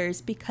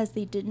sellers because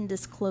they didn't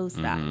disclose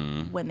that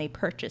when they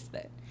purchased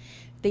it.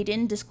 They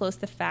didn't disclose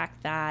the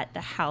fact that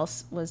the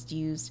house was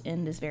used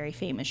in this very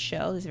famous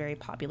show, this very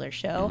popular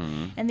show.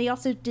 And they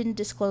also didn't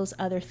disclose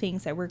other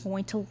things that we're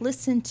going to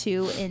listen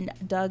to in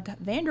Doug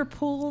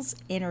Vanderpool's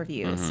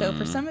interview. So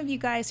for some of you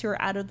guys who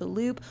are out of the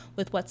loop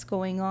with what's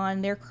going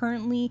on, they're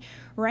currently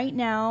right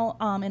now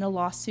in a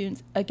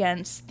lawsuit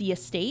against the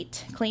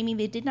estate, claiming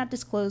they did not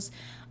disclose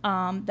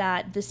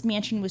that this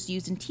mansion was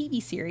used in TV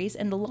series,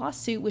 and the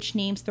lawsuit, which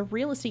names the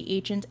real estate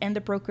agent and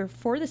the broker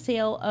for the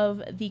sale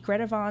of the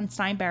Greta von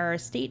Steinbauer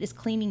estate, is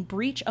claiming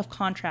breach of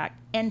contract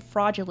and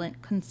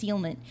fraudulent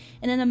concealment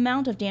in an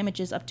amount of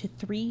damages up to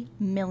 $3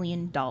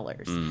 million.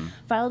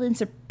 Filed in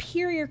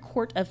Superior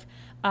Court of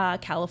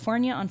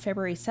California on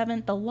February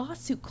 7th, the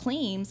lawsuit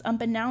claims,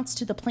 unbeknownst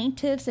to the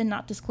plaintiffs and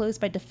not disclosed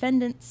by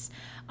defendants,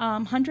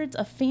 hundreds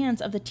of fans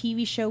of the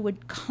TV show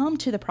would come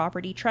to the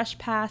property,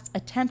 trespass,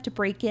 attempt to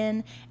break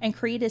in, and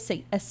create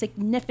a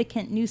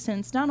significant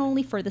nuisance not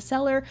only for the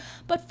seller,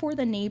 but for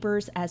the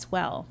neighbors as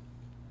well.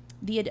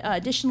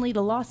 Additionally,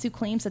 the lawsuit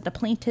claims that the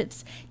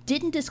plaintiffs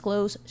didn't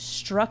disclose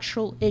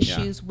structural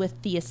issues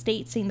with the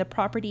estate, saying the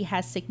property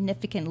has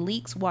significant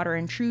leaks, water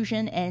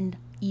intrusion, and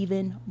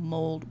even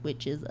mold,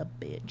 which is a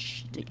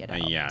bitch to get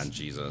out. Yeah,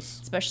 Jesus.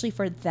 Especially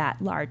for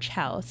that large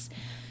house.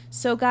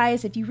 So,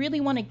 guys, if you really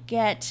want to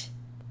get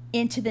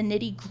into the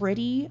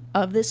nitty-gritty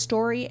of this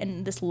story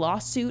and this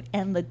lawsuit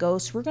and the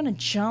ghost, we're going to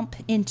jump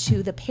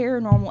into the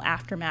paranormal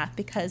aftermath,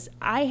 because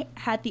I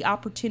had the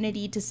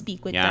opportunity to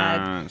speak with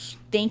Doug.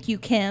 Thank you,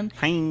 Kim.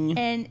 Hi.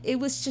 And it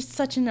was just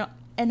such an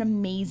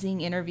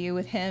amazing interview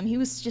with him. He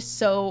was just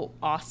so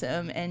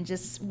awesome and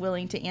just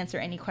willing to answer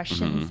any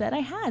questions that I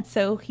had.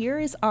 So here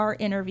is our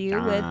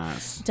interview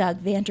with Doug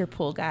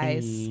Vanderpool,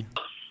 guys. Hey.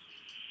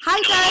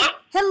 Hi, Doug.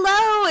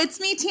 Hello, it's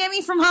me,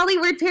 Tammy from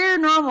Hollywood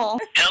Paranormal.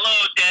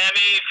 Hello,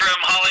 Tammy from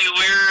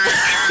Hollywood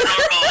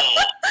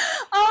Paranormal.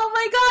 Oh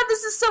my God,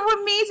 this is so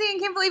amazing! I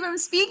can't believe I'm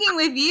speaking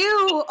with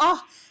you.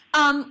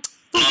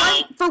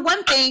 For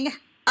one thing,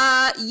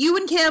 you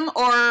and Kim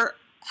are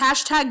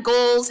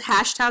 #goals,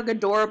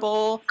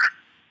 #adorable.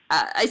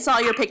 I saw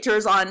your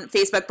pictures on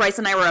Facebook. Bryce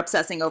and I were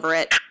obsessing over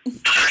it.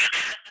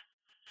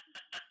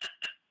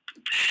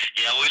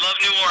 Yeah, we love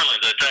New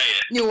Orleans, I tell you.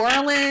 New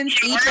Orleans,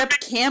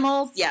 Egypt,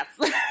 camels, yes.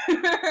 We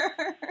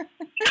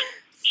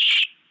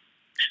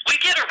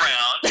get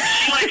around.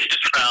 She likes to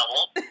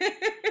travel.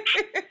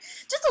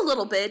 Just a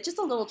little bit, just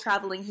a little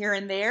traveling here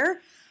and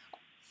there.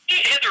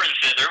 Hither and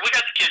thither. We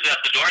got the kids out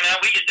the door now.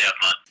 We get to have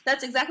fun.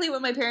 That's exactly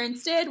what my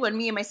parents did when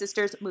me and my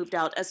sisters moved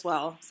out as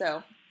well.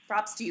 So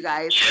props to you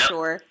guys, for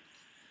sure.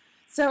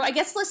 So I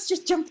guess let's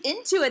just jump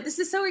into it. This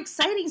is so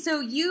exciting. So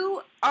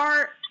you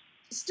are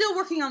still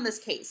working on this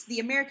case, the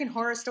American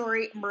Horror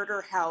Story Murder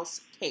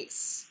House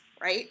case,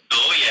 right?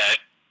 Oh, yeah.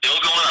 Still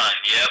going on.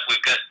 Yep.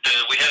 We've got,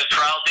 we had a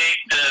trial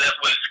date that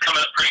was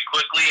coming up pretty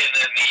quickly, and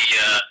then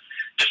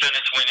the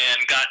defendants went in,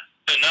 got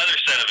another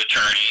set of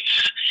attorneys,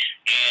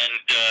 and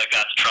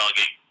got the trial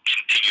date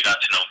continued out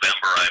to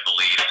November, I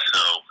believe.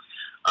 So,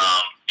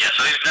 so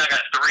they've now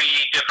got 3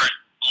 different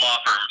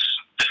law firms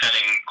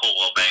defending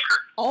Coldwell Banker.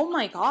 Oh,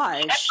 my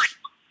gosh.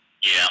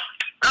 Yeah.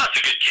 Oh, it's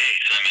a good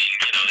case. I mean,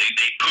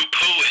 they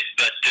poo-poo it,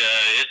 but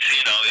it's,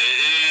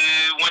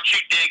 once you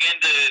dig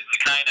into the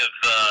kind of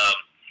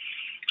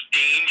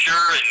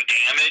danger and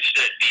damage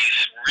that these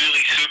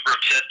really super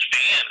obsessed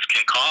fans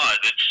can cause,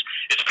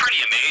 it's pretty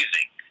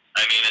amazing.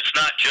 I mean, it's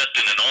not just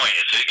an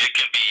annoyance. It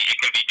can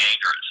be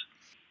dangerous.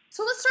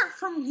 So let's start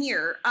from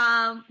here.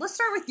 Let's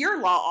start with your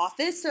law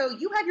office. So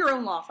you have your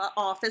own law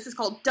office. It's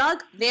called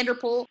Doug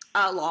Vanderpool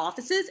Law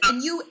Offices,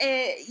 and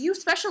you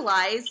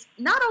specialize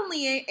not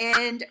only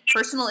in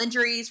personal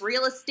injuries,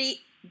 real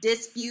estate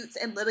disputes,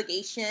 and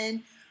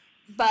litigation,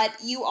 but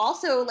you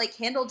also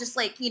handle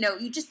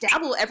you just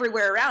dabble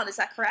everywhere around. Is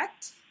that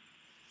correct?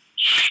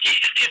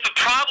 If a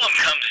problem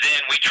comes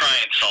in, we try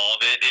and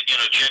solve it.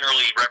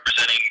 Generally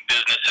representing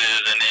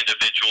businesses and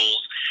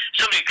individuals.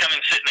 Somebody come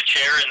and sit in a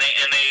chair and they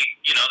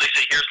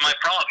say, "Here's my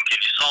problem. Can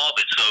you solve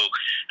it?" So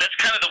that's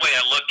kind of the way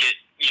I look at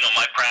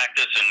my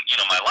practice and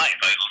my life.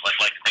 I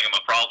like to think I'm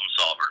a problem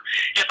solver.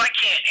 If I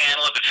can't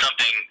handle it, but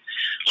something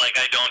like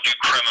I don't do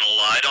criminal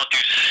law, I don't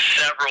do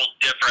several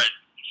different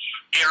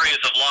areas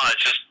of law.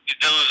 It's just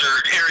those are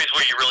areas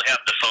where you really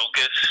have to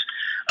focus.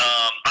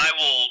 I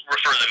will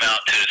refer them out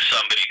to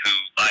somebody who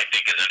I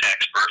think is an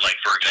expert. Like,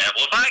 for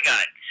example, if I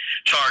got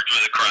charged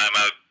with a crime,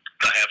 I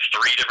have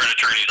 3 different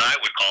attorneys I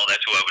would call.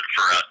 That's who I would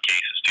refer out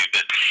cases to.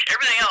 But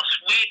everything else,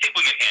 we think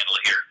we can handle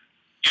it here.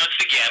 It's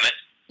the gamut.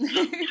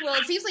 Well,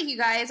 it seems like you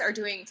guys are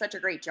doing such a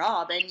great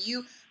job. And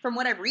you, from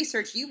what I've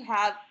researched, you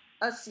have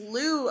a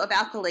slew of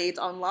accolades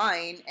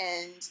online.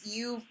 And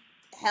you've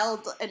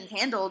held and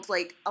handled,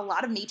 a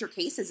lot of major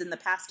cases in the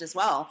past as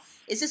well.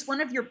 Is this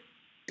one of your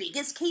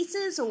biggest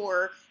cases,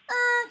 or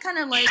kind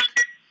of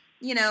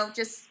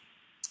just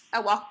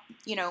a walk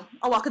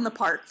in the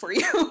park for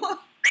you?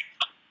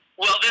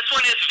 Well, this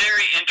one is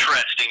very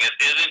interesting. It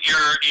isn't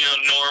your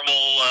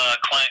normal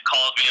client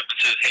calls me up and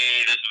says,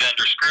 "Hey, this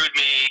vendor screwed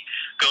me,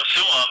 go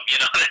sue them."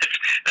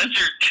 That's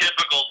your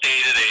typical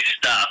day-to-day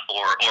stuff.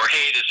 Or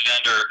hey, this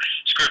vendor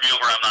screwed me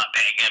over, I'm not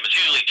paying him. It's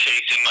usually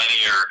chasing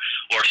money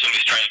or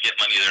somebody's trying to get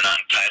money they're not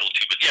entitled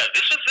to. But yeah,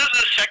 this is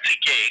a sexy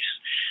case.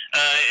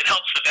 It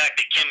helps the fact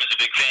that Kim is a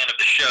big fan of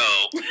the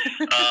show,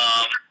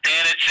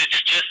 and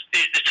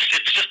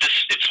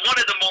it's one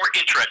of the more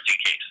interesting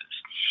cases.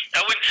 I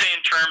wouldn't say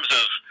in terms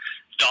of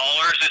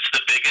dollars it's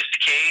the biggest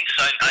case.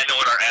 I know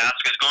what our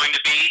ask is going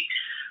to be.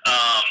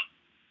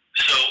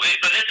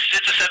 But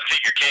it's a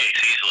 7-figure case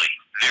easily,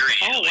 very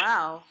easily. Oh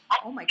wow!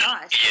 Oh my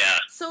gosh! Yeah.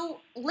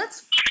 So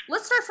let's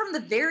start from the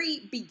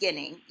very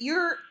beginning.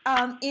 You're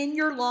in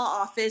your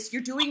law office.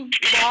 You're doing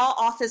law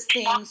office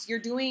things. You're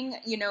doing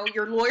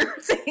your lawyer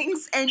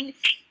things. And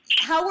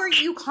how were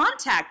you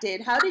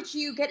contacted? How did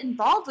you get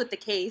involved with the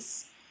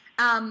case?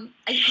 I'm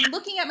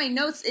looking at my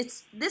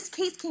notes. This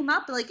case came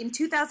up in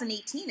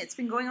 2018. It's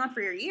been going on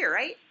for a year,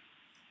 right?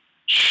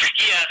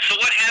 Yeah. So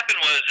what happened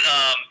was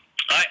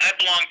I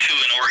belong to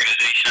an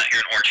organization out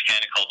here in Orange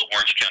County called the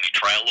Orange County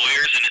Trial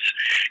Lawyers, and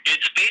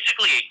it's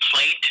basically a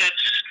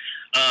plaintiff's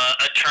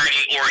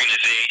attorney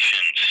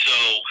organization. So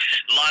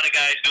a lot of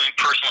guys doing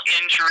personal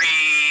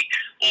injury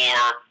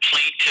or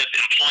plaintiff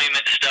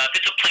employment stuff.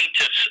 It's a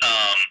plaintiff's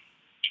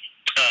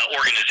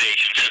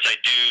organization. Since I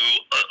do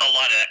a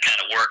lot of that kind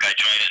of work, I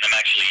join it, and I'm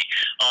actually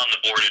on the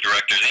board of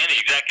directors and the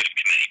executive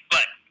committee.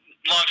 But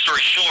long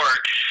story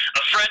short,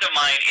 a friend of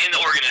mine in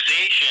the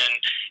organization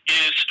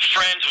is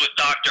friends with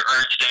Dr.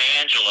 Ernst and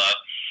Angela,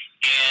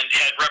 and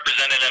had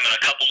represented him in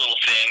a couple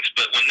little things.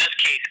 But when this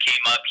case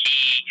came up,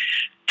 he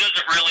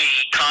doesn't really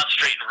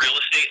concentrate in real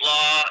estate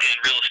law and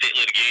real estate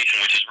litigation,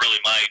 which is really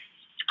my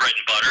bread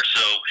and butter.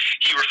 So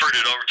he referred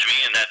it over to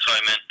me, and that's why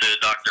I meant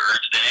Dr.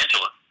 Ernst and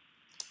Angela.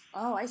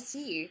 Oh, I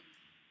see.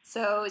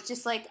 So it's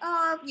just like,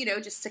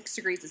 just 6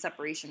 degrees of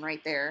separation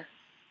right there.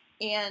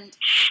 And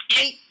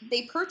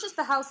they purchased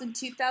the house in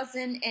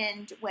 2000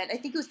 and what? I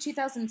think it was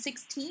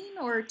 2016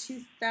 or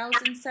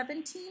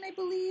 2017, I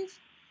believe.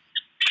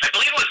 I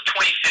believe it was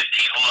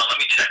 2015. Hold on, let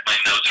me check my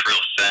notes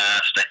real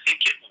fast. I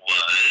think it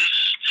was.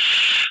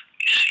 Let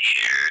me see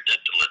here.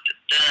 20.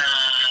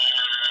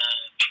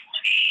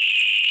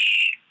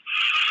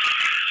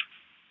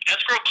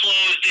 Escrow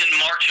closed in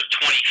March of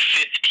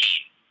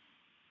 2015.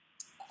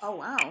 Oh,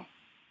 wow.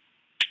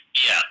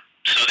 Yeah.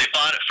 So they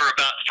bought it for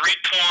about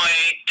 $3.3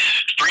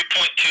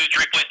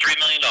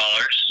 million.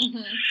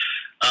 Mm-hmm.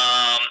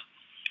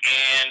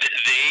 And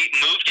they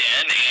moved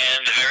in,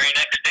 and the very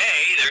next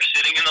day, they're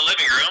sitting in the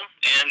living room,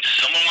 and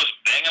someone was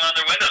banging on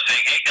their window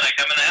saying, "Hey, can I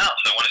come in the house?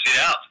 I want to see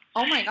the house."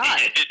 Oh, my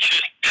God. It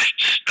just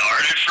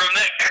started from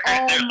there.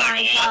 Oh, They're my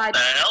like, God. What the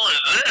hell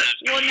is this?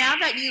 Well, now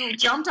that you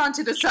jumped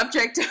onto the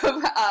subject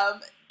of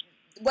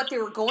what they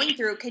were going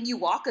through, can you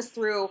walk us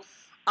through,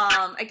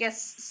 I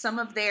guess, some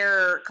of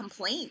their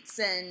complaints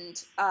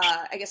and,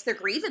 I guess, their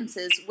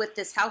grievances with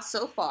this house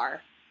so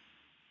far?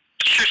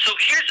 Sure. So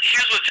here's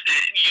what's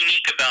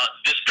unique about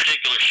this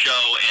particular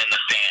show and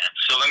the fans.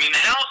 So, I mean,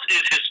 the house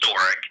is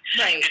historic.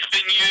 Right. It's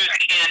been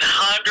used in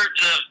hundreds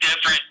of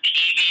different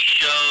TV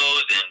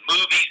shows and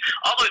movies,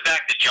 all the way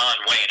back to John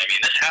Wayne. I mean,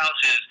 this house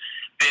has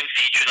been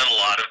featured in a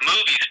lot of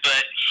movies,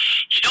 but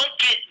you don't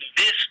get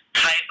this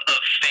type of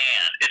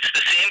fan. It's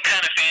the same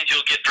kind of fans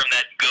you'll get from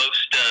that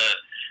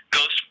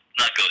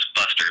not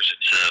Ghostbusters.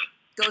 It's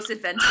Ghost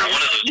Adventures.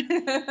 one of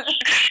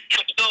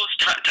those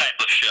type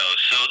of shows.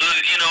 So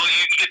those, you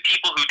get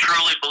people who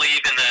truly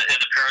believe in the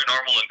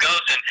paranormal and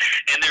ghosts,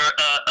 and they're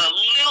a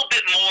little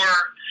bit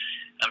more.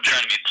 I'm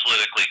trying to be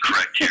politically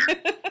correct here.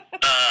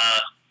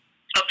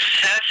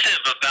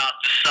 Obsessive about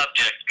the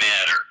subject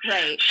matter.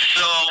 Right.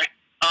 So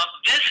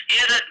this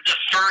isn't the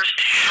first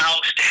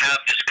house to have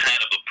this kind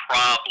of a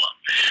problem.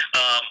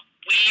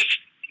 We've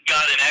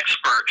got an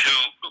expert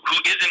who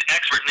is an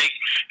expert. And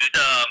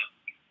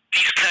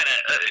these kind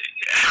of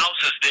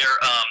houses,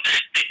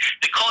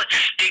 they call it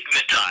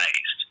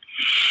stigmatized.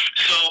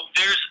 So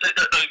there's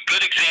a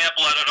good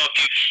example. I don't know if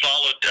you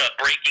followed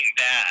Breaking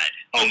Bad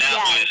when that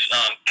was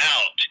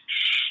out,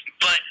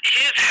 but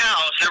his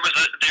house, there was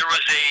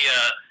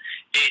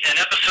an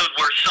episode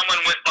where someone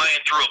went by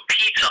and threw a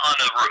pizza on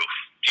the roof.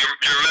 Do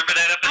you remember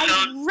that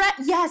episode?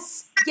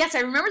 Yes, I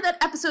remember that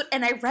episode,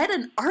 and I read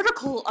an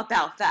article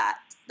about that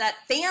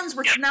fans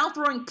were now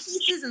throwing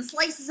pieces and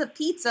slices of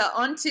pizza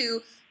onto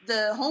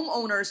the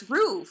homeowner's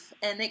roof,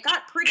 and it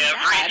got pretty bad.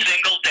 Every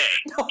single day.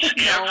 Oh,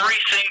 no. Every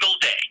single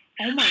day.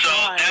 Oh, my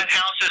God. So that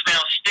house is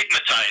now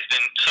stigmatized,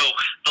 and so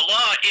the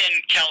law in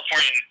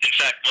California, in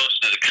fact,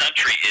 most of the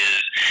country, is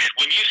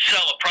when you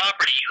sell a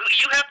property,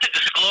 you have to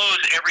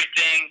disclose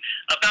everything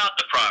about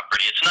the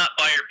property. It's not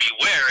buyer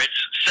beware. It's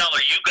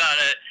seller. You got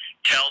to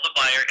tell the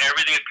buyer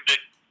everything that could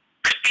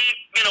be,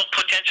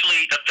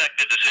 potentially affect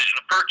the decision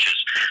to purchase.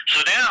 So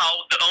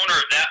now the owner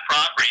of that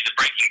property, the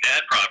Breaking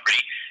Bad property,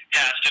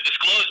 has to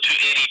disclose to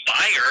any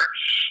buyer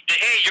that,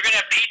 hey, you're going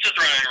to have pizza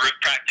thrown on your roof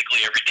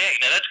practically every day.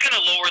 Now, that's going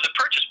to lower the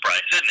purchase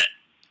price, isn't it?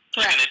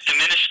 It's going to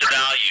diminish the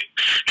value.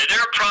 Now,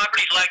 there are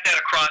properties like that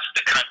across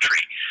the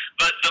country,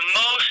 but the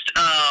most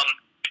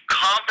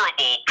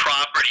comparable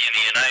property in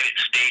the United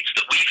States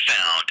that we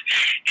found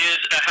is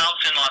a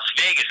house in Las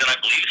Vegas, and I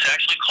believe it's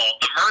actually called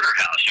the Murder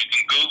House. You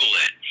can Google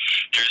it.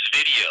 There's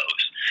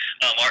videos.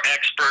 Our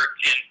expert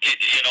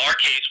in our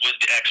case was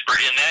the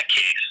expert in that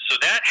case. So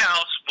that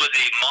house was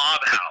a mob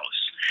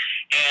house,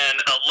 and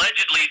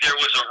allegedly there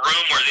was a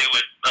room where they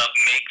would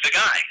make the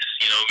guys.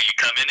 You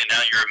come in and now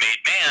you're a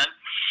made man,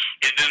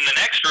 and then the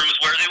next room is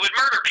where they would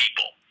murder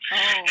people.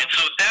 Oh. And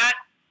so that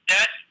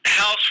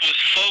house was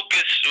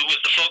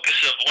the focus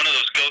of one of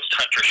those ghost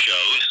hunter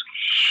shows,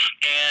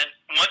 and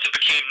once it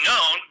became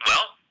known,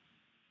 well,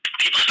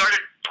 people started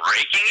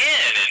breaking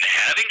in and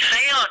having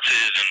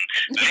seances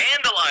and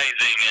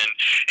vandalizing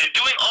and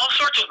doing all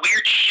sorts of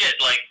weird shit,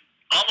 like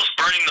almost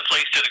burning the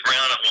place to the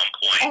ground at one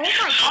point. Oh,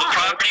 my so God.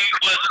 The property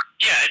was,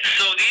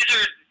 so these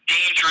are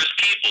dangerous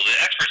people.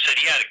 The expert said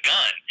he had a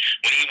gun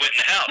when he went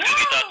in the house because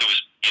he thought there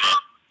was,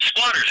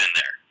 squatters in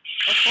there.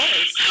 Of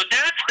course. So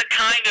that's the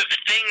kind of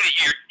thing that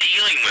you're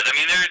dealing with. I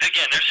mean, there's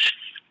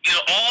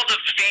all the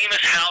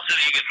famous houses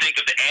you can think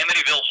of, the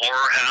Amityville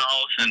Horror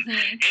House, and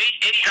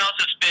any house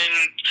that's been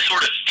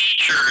sort of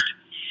featured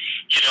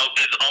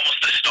is almost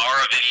the star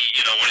of any,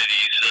 one of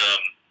these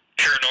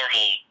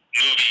paranormal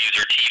movies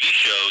or TV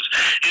shows,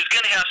 is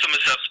going to have some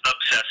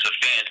obsessive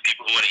fans,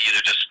 people who want to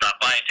either just stop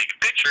by and take a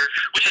picture,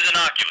 which is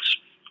innocuous.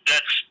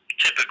 That's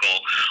typical.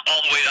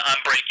 All the way to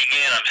I'm breaking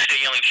in, I'm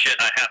stealing shit,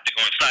 I have to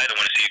go inside, I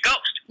want to see a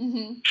ghost.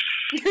 Mm-hmm.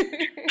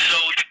 So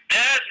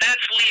that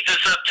leads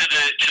us up to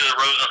the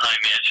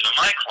Rosenheim mansion of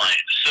my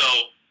client. So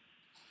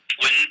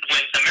when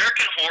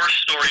American Horror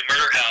Story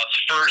Murder House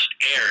first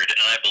aired,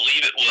 and I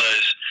believe it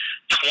was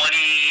 2011.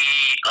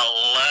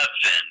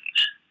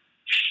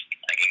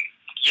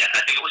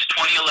 I think it was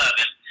 2011.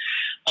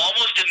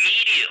 Almost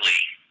immediately,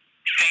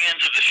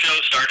 fans of the show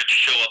started to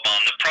show up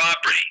on the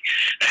property.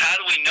 Now, how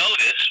do we know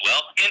this?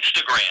 Well,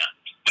 Instagram.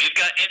 We've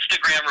got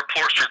Instagram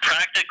reports from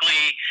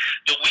practically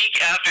the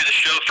week after the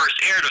show first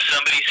aired of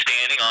somebody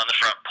standing on the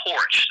front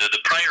porch. So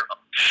the prior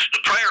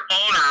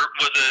owner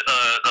was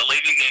a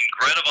lady named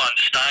Greta von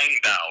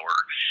Steinbauer.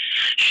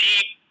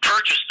 She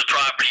purchased the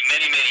property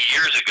many, many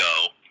years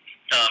ago.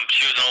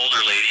 She was an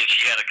older lady, and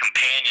she had a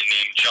companion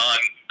named John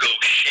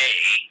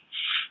Gaucher.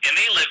 And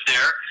they lived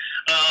there.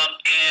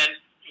 And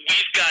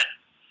we've got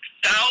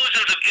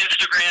thousands of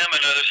Instagram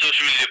and other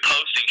social media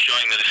postings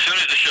showing that as soon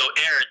as the show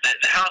aired, that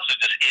the house was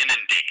just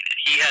inundated.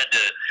 He had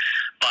to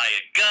buy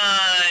a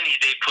gun.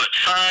 They put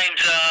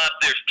signs up.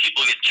 There's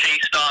people get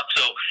chased off.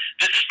 So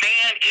this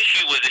fan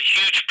issue was a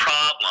huge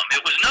problem.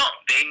 It was known.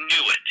 They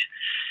knew it.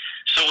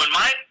 So when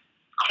my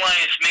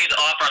clients made the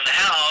offer on the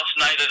house,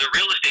 neither the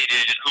real estate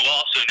agent, who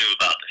also knew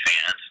about the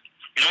fans,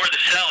 nor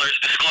the sellers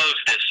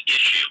disclosed this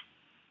issue.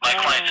 My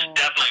clients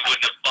definitely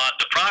wouldn't have bought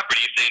the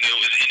property if they knew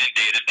it was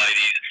inundated by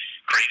these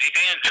crazy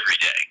fans every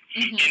day.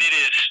 Mm-hmm. And it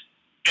is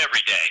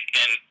every day.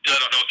 And I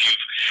don't know if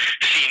you've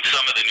seen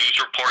some of the news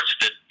reports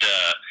that,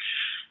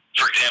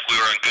 for example,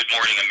 we were on Good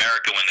Morning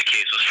America when the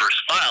case was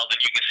first filed,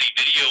 and you can see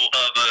video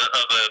of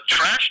a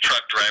trash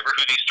truck driver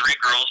who these three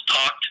girls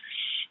talked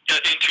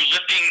into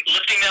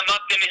lifting them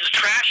up in his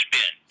trash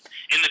bin.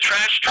 In the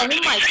trash truck. Oh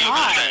my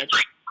God.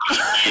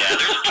 Yeah,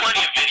 there's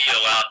plenty of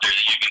video out there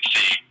that you can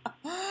see.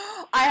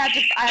 I have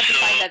to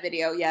find that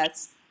video,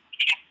 yes.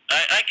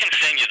 I can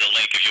send you the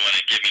link if you want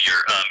to give me your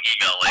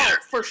email later.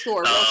 Oh, for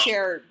sure. We'll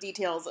share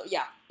details,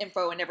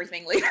 info and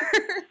everything later.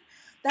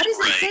 That is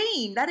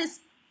insane.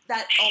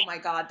 Oh my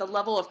God, the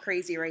level of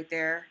crazy right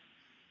there.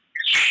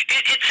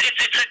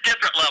 It's a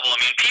different level. I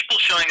mean, people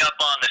showing up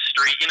on the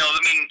street,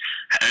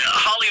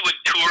 Hollywood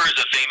tours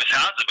of famous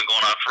houses have been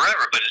going on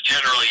forever, but it's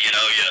generally, you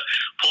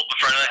pull up in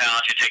front of the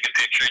house, you take a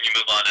picture, and you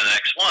move on to the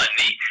next one.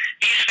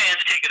 These fans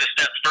take it a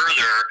step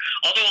further,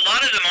 although a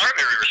lot of them are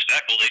very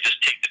respectful. They just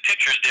take the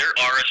pictures. There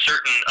are a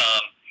certain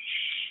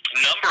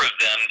number of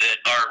them that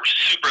are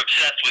super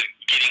obsessed with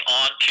getting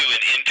onto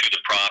and into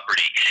the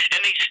property.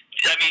 And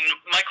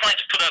my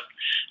clients put up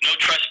no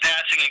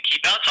trespassing and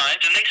keep out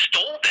signs, and they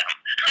stole them.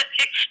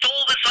 They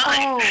stole the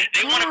sign. Oh,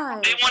 they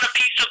want a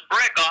piece of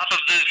brick off of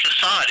the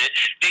facade.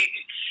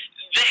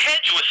 The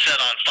hedge was set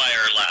on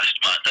fire last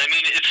month. I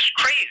mean, it's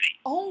crazy.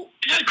 Oh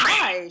it's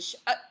my gosh.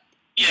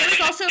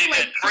 There's also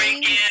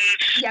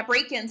break-ins. Yeah,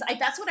 break-ins.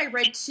 That's what I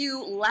read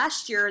too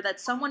last year, that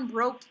someone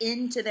broke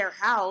into their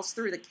house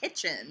through the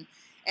kitchen.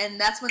 And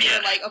that's when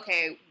they're like,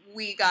 okay,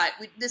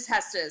 this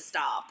has to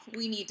stop.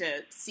 We need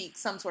to seek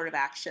some sort of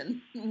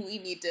action. We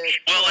need to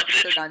put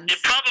the guns.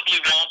 It probably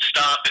won't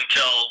stop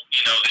until,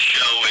 the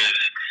show is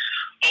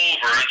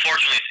over.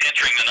 Unfortunately, it's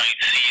entering the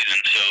 9th season,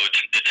 so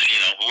it's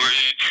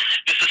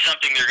this is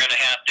something they're going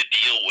to have to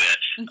deal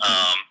with.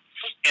 Mm-hmm.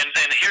 And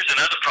then here's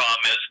another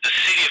problem is the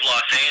city of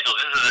Los Angeles,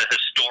 this is a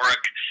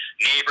historic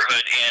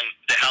neighborhood, and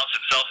the house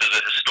itself is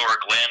a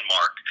historic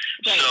landmark.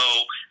 Right. So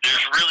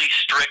there's really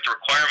strict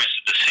requirements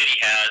that the city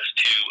has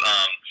to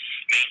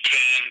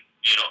maintain,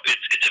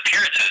 its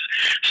appearances.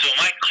 So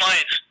my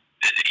clients,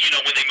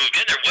 when they moved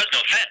in, there was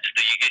no fence.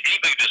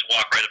 Anybody could just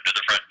walk right up to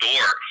the front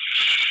door.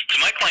 So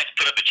my clients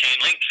put up a chain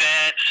link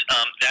fence.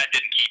 That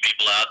didn't keep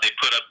people out. They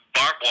put up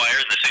barbed wire,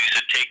 and the city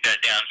said take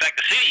that down. In fact,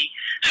 the city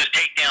says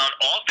take down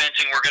all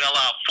fencing. We're going to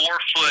allow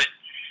 4-foot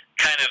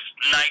kind of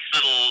nice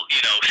little,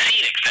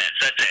 scenic fence.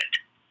 That's it.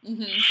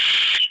 Mm-hmm.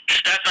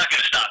 That's not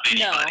going to stop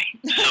anybody.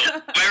 No. So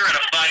we're in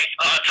a fight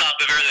on top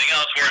of everything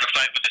else. We're in a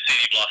fight with the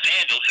city of Los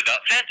Angeles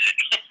about fencing.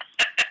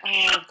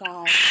 Oh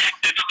God.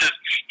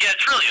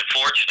 It's really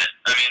unfortunate.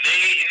 I mean,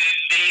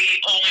 they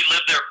only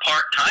live there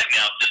part time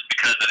now just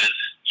because it is,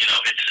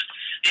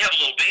 they have a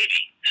little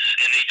baby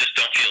and they just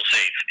don't feel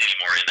safe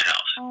anymore in the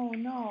house. Oh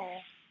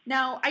no.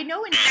 Now, I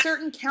know in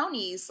certain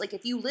counties, like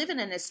if you live in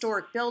an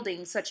historic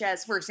building, such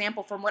as, for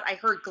example, from what I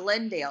heard,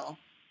 Glendale,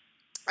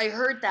 I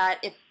heard that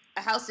if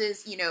a house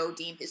is,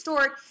 deemed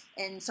historic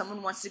and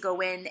someone wants to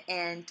go in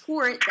and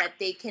tour it, that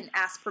they can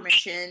ask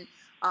permission,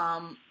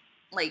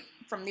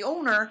 from the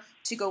owner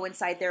to go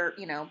inside their,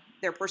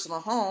 their personal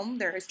home,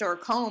 their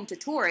historic home, to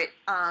tour it.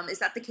 Is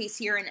that the case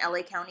here in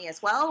LA County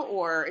as well,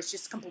 or it's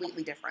just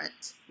completely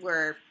different?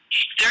 Where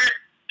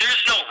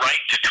there's no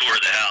right to tour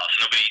the house.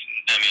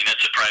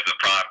 It's a private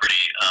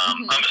property.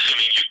 I'm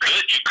assuming you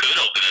could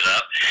open it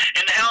up,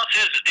 and the house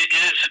is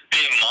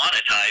being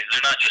monetized.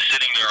 They're not just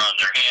sitting there on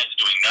their hands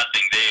doing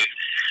nothing.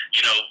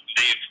 You know,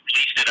 they've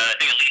leased it, I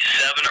think, at least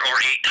 7 or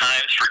 8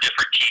 times for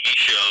different TV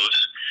shows,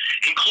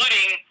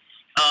 including,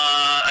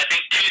 I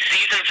think 2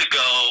 seasons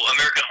ago,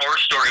 American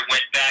Horror Story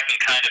went back and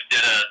kind of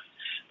did a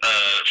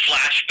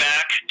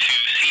flashback to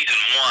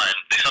season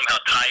 1. They somehow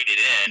tied it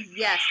in.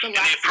 Yes, the And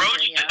last they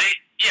approached, season,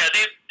 yeah.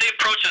 they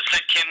approached us and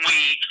said, can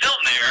we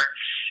film there?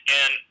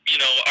 And, you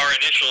know, our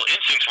initial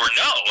instincts were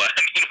no. I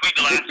mean,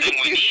 the last thing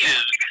we need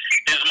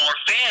is more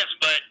fans.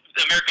 But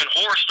the American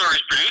Horror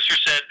Story's producer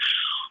said,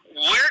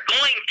 we're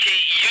going to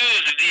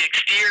use the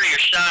exterior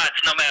shots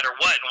no matter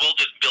what, and we'll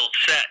just build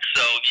sets.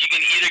 So you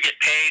can either get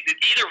paid,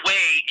 either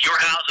way, your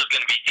house is going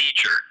to be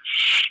featured.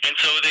 And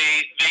so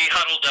they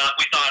huddled up,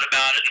 we thought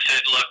about it, and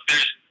said, look,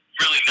 there's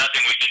really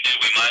nothing we can do.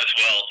 We might as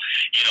well,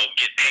 you know,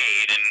 get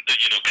paid and,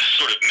 you know,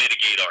 sort of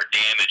mitigate our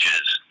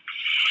damages.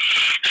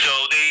 So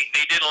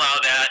they did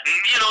allow that,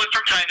 and, you know,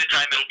 from time to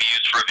time it'll be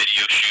used for a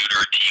video shoot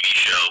or a TV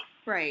show.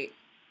 Right.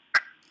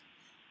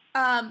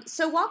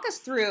 So walk us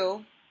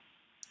through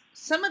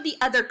some of the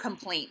other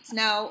complaints.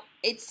 Now,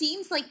 it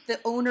seems like the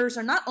owners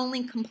are not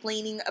only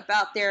complaining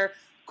about their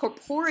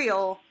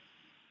corporeal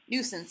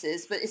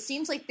nuisances, but it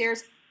seems like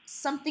there's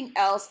something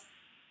else,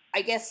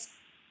 I guess,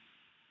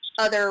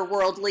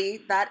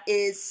 otherworldly that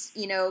is,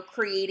 you know,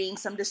 creating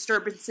some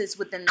disturbances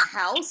within the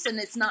house. And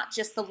it's not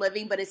just the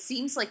living, but it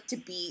seems like to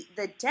be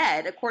the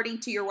dead. According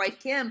to your wife,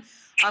 Kim,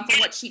 from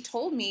what she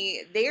told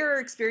me, they're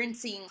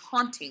experiencing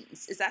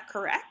hauntings. Is that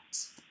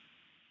correct?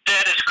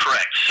 That is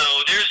correct. So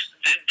there's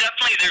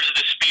a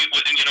dispute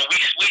with, you know, we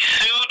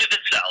sued the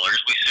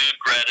sellers. We sued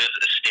Greta's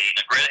estate.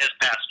 Now, Greta has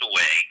passed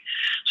away,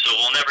 so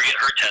we'll never get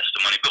her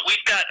testimony. But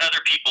we've got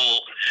other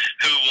people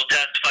who will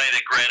testify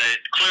that Greta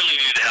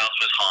clearly knew the house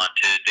was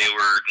haunted. They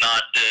were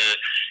not,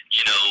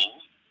 you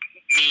know,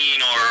 mean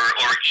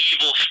or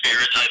evil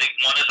spirits. I think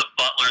one is a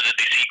butler that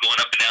they see going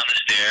up and down the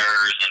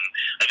stairs, and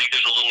I think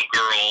there's a little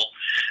girl.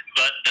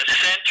 But the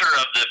center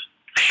of the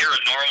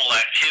paranormal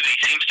activity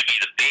seems to be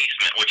the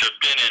basement, which I've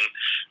been in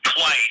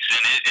twice,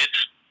 and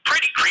it's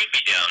pretty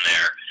creepy down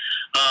there.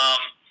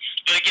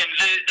 But again,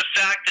 the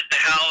fact that the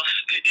house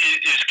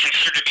is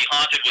considered to be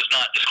haunted was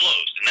not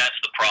disclosed, and that's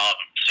the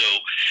problem. So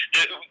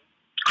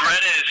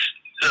Greta's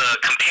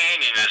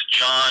companion is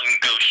John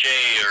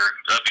Gaucher,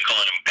 or I've been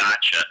calling him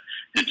Gotcha.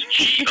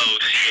 It's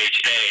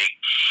Gocha.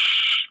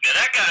 Now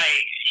that guy,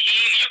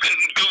 you can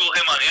Google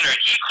him on the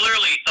internet. He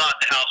clearly thought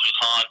the house was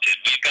haunted.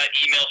 We've got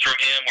emails from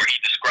him where he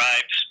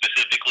described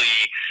specifically,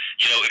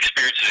 you know,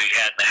 experiences he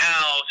had in the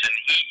house, and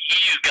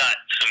he's got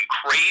some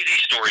crazy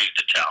stories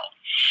to tell.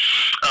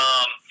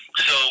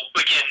 So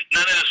again,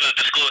 none of this was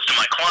disclosed to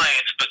my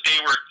clients, but they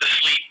were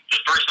asleep the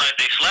first night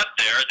they slept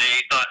there.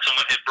 They thought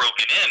someone had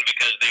broken in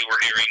because they were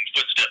hearing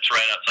footsteps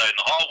right outside in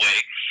the hallway,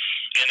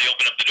 and they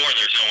opened up the door and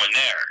there's no one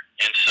there.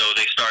 And so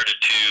they started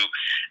to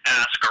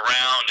ask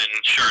around, and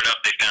sure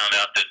enough, they found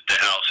out that the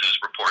house is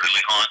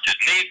reportedly haunted.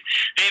 And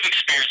they've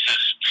experienced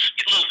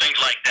little things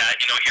like that,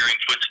 you know, hearing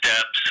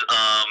footsteps,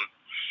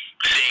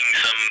 seeing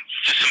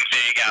some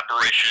vague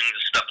apparitions,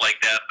 stuff like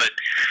that. But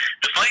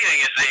the funny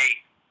thing is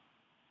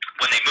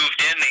when they moved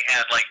in, they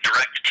had like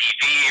Direct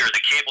TV or the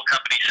cable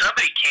company.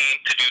 Somebody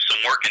came to do some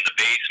work in the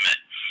basement.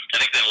 I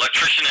think the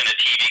electrician and a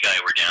TV guy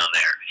were down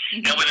there.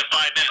 Mm-hmm. And within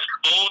 5 minutes,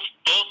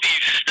 both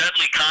these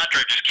Studley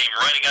contractors came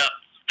running up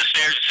the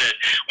stairs and said,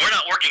 "We're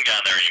not working down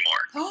there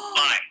anymore.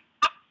 Bye."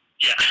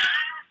 Yeah.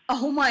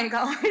 Oh my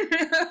God.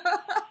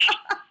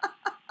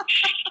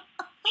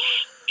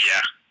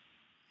 Yeah.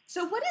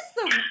 So what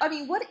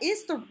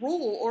is the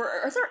rule,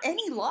 or is there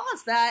any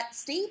laws that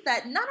state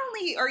that not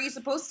only are you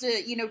supposed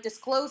to, you know,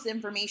 disclose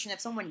information if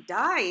someone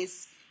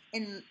dies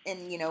in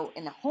you know,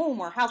 in a home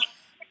or house,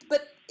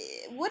 but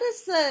what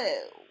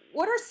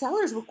are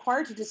sellers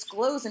required to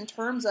disclose in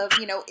terms of,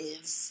 you know,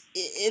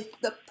 if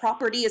the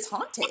property is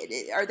haunted?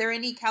 Are there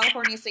any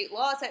California state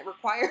laws that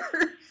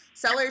require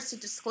sellers to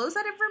disclose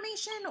that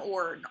information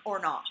or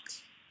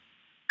not?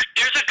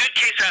 There's a good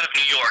case out of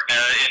New York,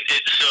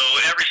 so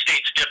every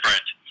state's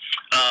different.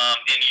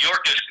 In New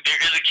York, there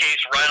is a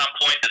case right on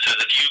point that says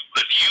if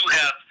you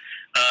have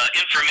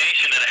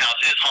information that a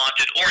house is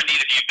haunted, or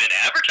indeed if you've been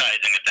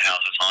advertising that the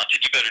house is haunted,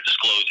 you better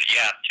disclose it. You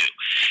have to.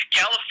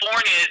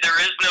 California, there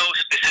is no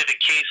specific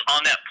case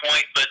on that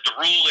point, but the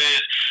rule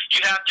is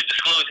you have to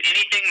disclose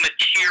anything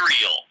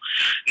material.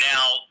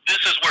 Now,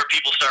 this is where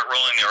people start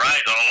rolling their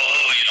eyes.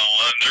 Oh, you know,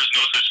 there's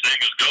no such thing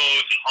as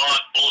ghosts and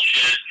haunt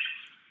bullshit.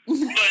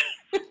 But,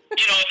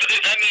 you know,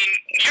 I mean,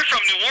 you're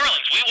from New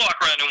Orleans. We walk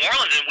around New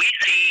Orleans and we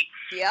see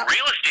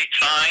real estate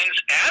signs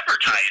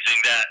advertising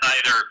that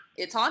either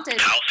it's haunted,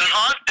 house and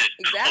haunted,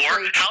 exactly,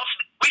 or house.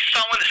 We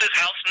saw one that says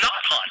house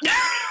not haunted.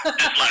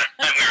 This last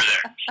time we were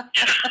there.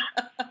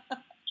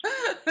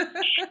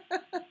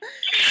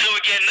 So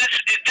again,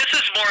 this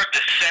is more of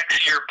the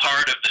sexier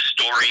part of the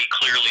story,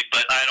 clearly,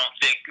 but I don't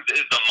think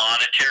the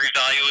monetary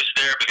value is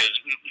there, because,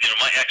 you know,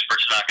 my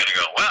expert's not going to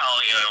go, well,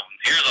 you know,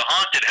 here's a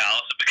haunted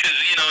house, because,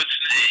 you know,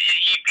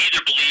 you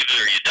either believe it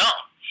or you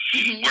don't.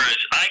 Mm-hmm.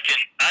 Whereas I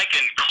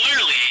can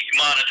clearly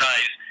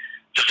monetize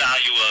the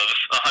value of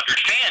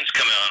 100 fans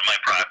coming on my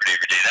property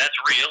every day. That's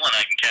real, and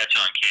I can catch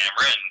on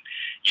camera, and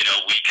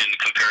We can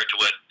compare it to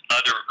what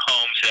other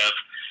homes have,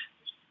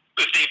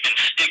 if they've been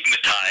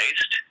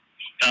stigmatized,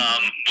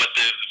 what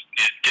the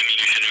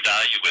diminution in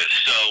value is.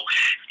 So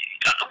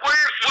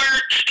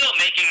we're still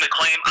making the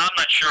claim. I'm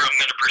not sure I'm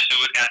going to pursue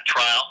it at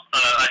trial.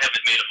 I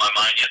haven't made up my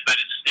mind yet, but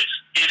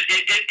it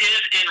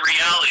is in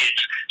reality,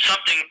 it's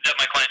something that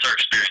my clients are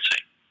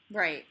experiencing.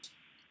 Right.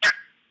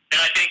 And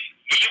I think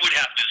we would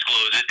have to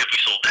disclose it if we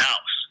sold the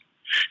house.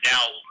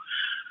 Now,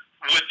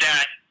 would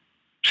that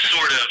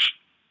sort of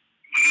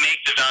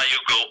make the value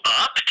go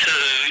up to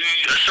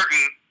a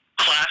certain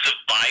class of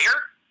buyer?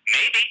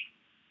 Maybe.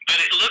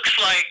 But it looks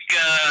like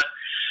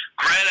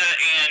Greta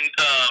and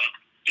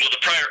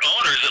the prior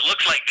owners, it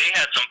looks like they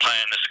had some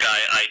pie-in-the-sky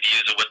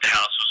ideas of what the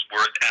house was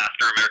worth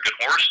after American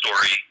Horror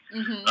Story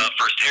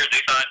first aired.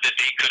 They thought that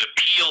they could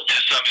appeal to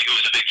somebody who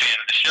was a big fan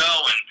of the show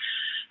and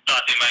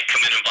thought they might come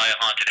in and buy a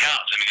haunted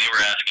house. I mean, they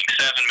were asking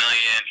 $7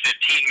 million,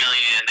 $15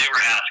 million. They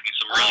were asking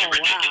some really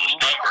ridiculous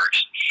numbers.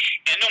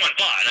 And no one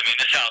bought. I mean,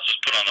 this house was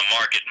put on the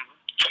market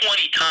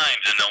 20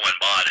 times and no one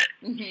bought it.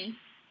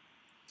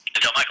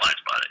 Until my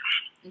clients bought it.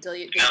 Until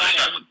they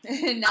bought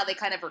it. Now they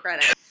kind of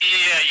regret it.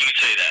 Yeah, you could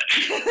say that.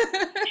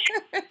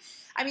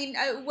 I mean,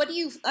 what do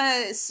you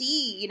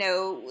see,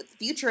 with the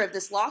future of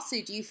this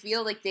lawsuit? Do you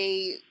feel like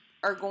they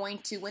are going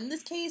to win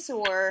this case,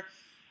 or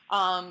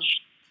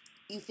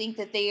you think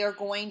that they are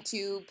going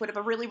to put up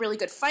a really, really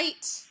good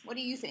fight? What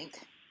do you think?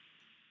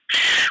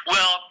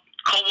 Well,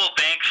 Coldwell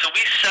Bank, so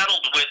we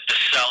settled with the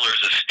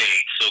seller's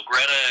estate. So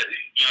Greta,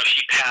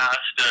 she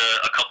passed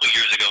a couple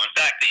years ago. In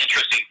fact, the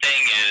interesting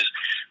thing is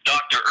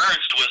Dr.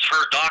 Ernst was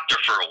her doctor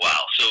for a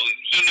while, so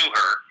he knew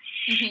her.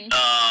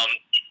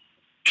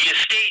 The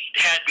estate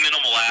had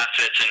minimal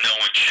assets and no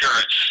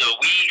insurance, so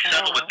we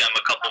settled with them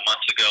a couple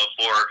months ago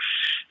for,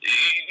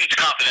 it's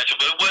confidential,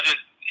 but it wasn't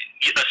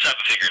a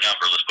seven-figure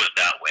number, let's put it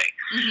that way.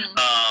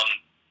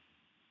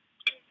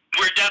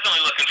 We're definitely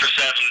looking for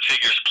 7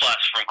 figures plus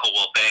from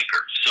Coldwell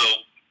Banker.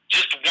 So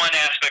just one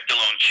aspect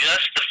alone,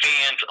 just the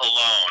fans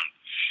alone,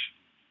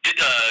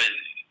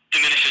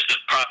 diminishes the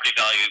property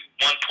value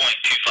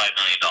 $1.25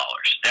 million.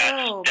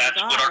 That's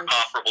what our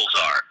comparables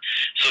are.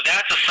 So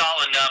that's a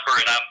solid number,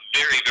 and I'm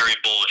very, very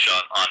bullish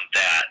on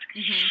that.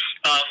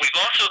 We've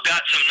also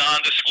got some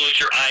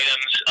non-disclosure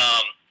items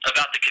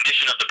about the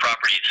condition of the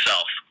property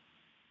itself.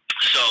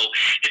 So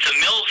it's a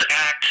Mills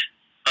Act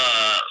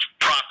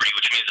property,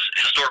 which means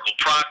it's historical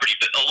property,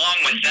 but along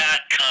with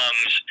that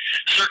comes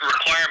certain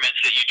requirements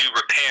that you do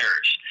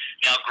repairs.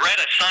 Now,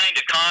 Greta signed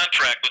a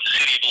contract with the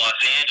City of Los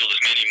Angeles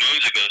many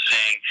moons ago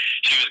saying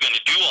she was going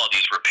to do all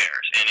these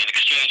repairs, and in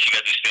exchange she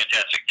got these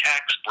fantastic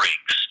tax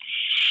breaks.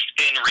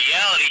 In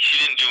reality, she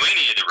didn't do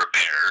any of the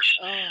repairs.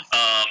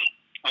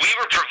 We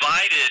were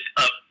provided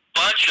a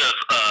bunch of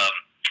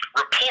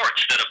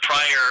reports that a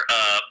prior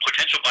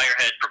potential buyer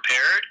had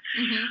prepared,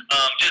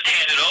 just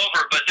handed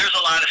over, but there's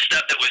a lot of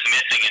stuff that was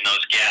missing in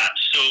those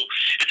gaps. So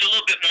it's a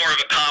little bit more of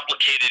a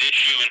complicated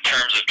issue in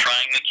terms of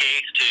trying the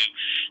case to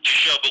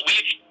show, but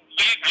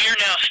we're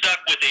now stuck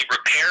with a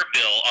repair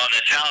bill on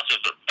this house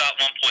of about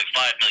 $1.5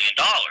 million.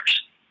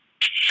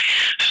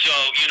 So,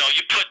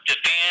 you put the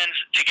fans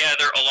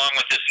together along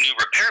with this new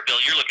repair bill,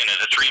 you're looking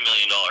at a $3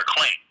 million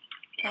claim.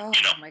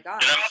 My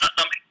gosh. And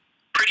I'm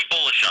pretty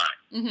bullish on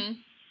it.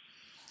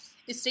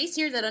 It states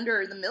here that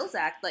under the Mills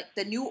Act, like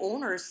the new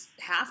owners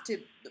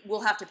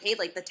will have to pay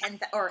like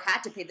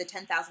had to pay the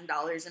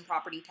 $10,000 in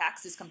property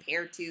taxes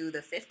compared to the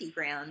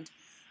 $50,000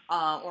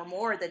 or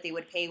more that they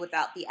would pay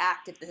without the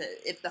act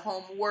if the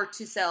home were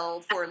to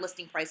sell for a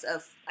listing price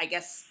of, I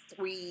guess,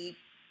 3+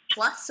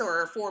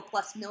 or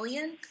 4+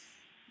 million.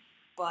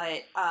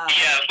 But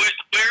yeah,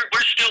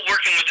 we're still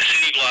working with the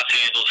City of Los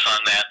Angeles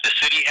on that. The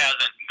city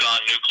hasn't gone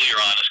nuclear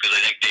on us because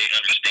I think they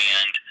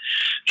understand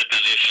the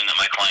position that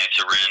my clients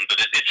are in, but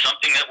it's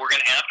something that we're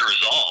going to have to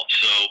resolve.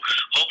 So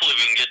hopefully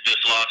we can get this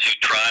lawsuit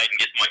tried and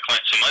get my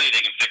clients some money.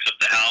 They can fix up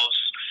the house,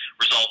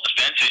 resolve the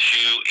fence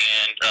issue,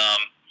 and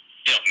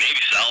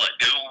maybe sell it.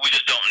 We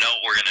just don't know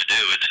what we're going to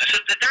do.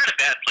 They're in a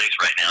bad place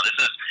right now. This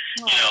is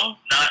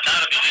not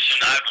a position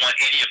I'd want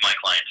any of my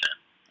clients in.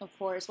 Of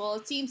course. Well,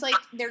 it seems like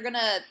they're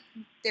gonna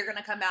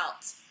come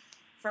out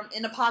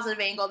in a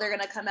positive angle. They're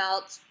gonna come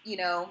out,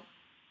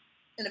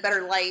 in a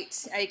better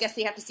light. I guess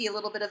they have to see a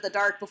little bit of the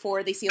dark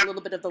before they see a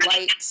little bit of the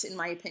light, in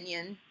my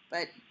opinion.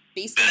 But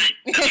based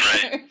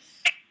on,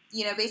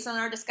 based on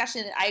our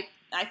discussion, I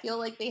feel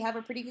like they have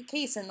a pretty good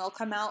case, and they'll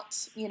come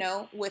out,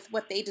 with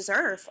what they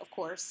deserve, of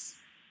course.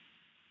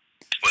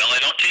 Well, I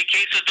don't take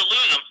cases to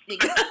lose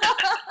them.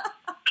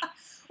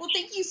 Well,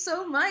 thank you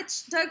so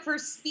much, Doug, for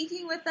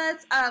speaking with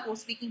us.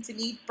 Speaking to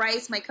me.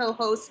 Bryce, my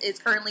co-host, is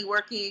currently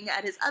working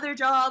at his other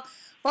job,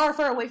 far,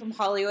 far away from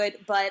Hollywood.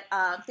 But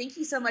thank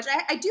you so much.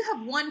 I do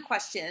have one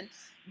question.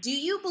 Do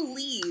you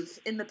believe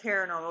in the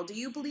paranormal? Do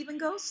you believe in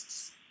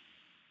ghosts?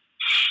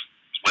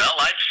 Well,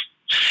 I've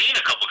seen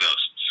a couple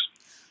ghosts.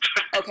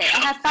 Okay, I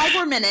have 5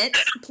 more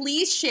minutes.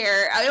 Please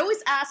share. I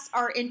always ask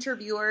our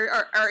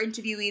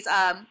interviewees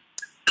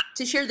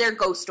to share their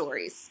ghost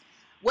stories.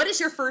 What is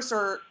your first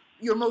or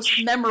your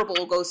most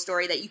memorable ghost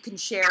story that you can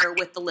share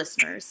with the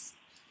listeners?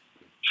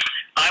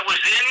 I was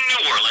in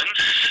New Orleans.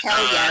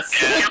 Hell yes.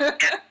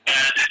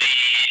 At the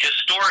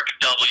historic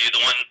W,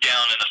 the one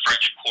down in the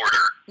French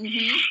Quarter.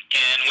 Mm-hmm.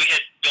 And we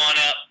had gone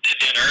out to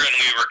dinner, and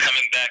we were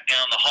coming back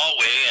down the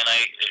hallway, and I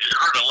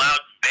heard a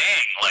loud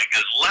bang, like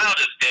as loud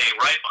as day,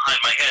 right behind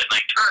my head. And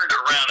I turned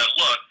around and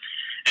looked,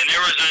 and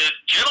there was a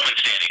gentleman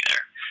standing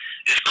there.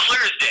 It's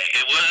clear as day.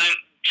 It wasn't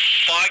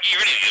foggy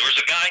or anything. There was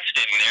a guy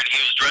standing there, and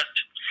he was dressed.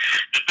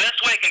 The best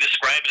way I can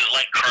describe it is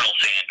like Colonel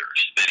Sanders,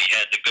 that he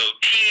had the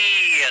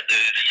goatee, he had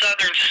the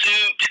southern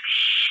suit,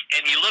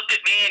 and he looked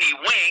at me and he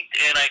winked,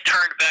 and I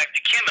turned back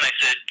to Kim and I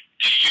said,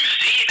 "Do you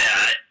see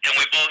that?" And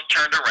we both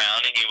turned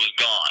around and he was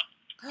gone.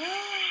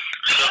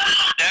 So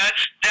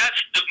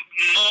that's the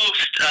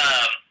most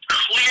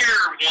clear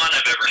one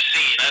I've ever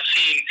seen. I've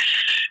seen,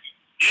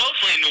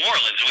 mostly in New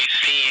Orleans, we've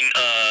seen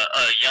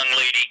a young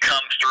lady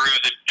come through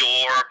the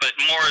door, but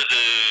more as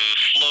a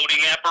floating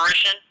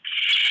apparition.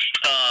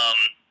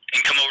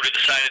 And come over to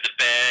the side of the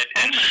bed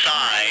and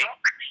sigh,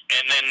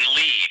 and then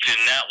leave. And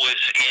that was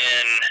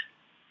in,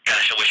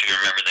 gosh, I wish I could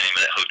remember the name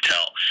of that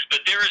hotel. But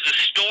there is a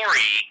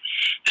story.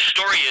 The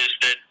story is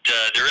that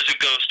there is a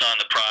ghost on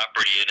the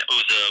property, and it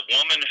was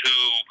a woman who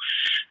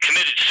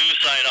committed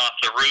suicide off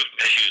the roof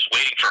as she was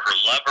waiting for her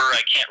lover. I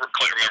can't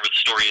quite remember what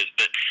the story is,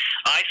 but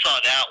I saw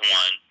that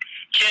one.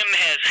 Kim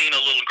has seen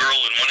a little girl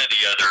in one of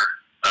the other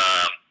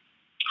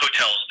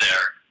hotels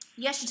there.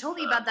 Yeah, she told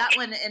me about that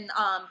one in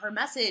her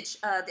message.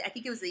 I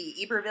think it was the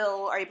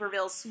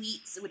Iberville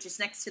Suites, which is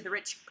next to the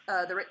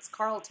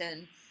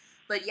Ritz-Carlton.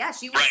 But yeah,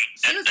 she was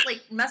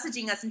like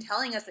messaging us and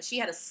telling us that she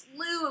had a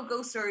slew of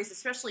ghost stories,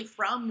 especially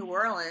from New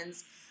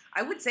Orleans.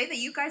 I would say that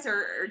you guys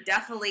are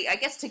definitely, I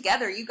guess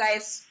together, you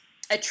guys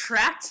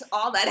attract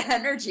all that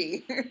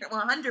energy, 100%.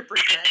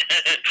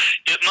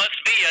 It must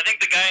be. I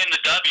think the guy in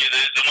the W,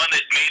 the one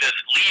that made us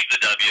leave the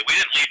W, we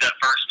didn't leave that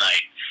first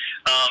night.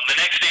 The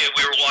next day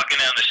we were walking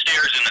down the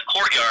stairs in the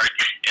courtyard,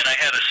 and I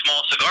had a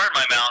small cigar in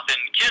my mouth, and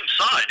Kim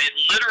saw it. It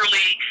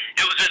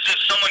was as if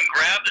someone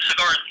grabbed the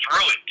cigar and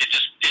threw it.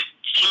 It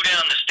flew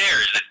down the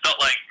stairs. It felt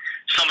like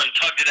someone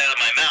tugged it out of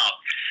my mouth.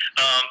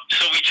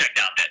 So we checked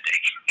out that day.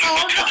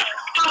 Oh, no.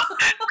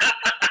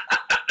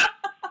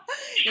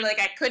 You're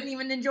like, I couldn't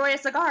even enjoy a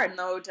cigar in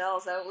the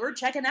hotel, so we're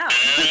checking out.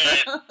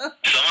 Someone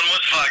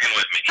was fucking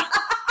with me.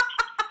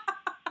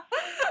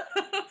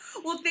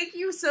 Well, thank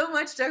you so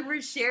much, Doug,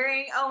 for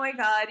sharing. Oh my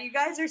God, you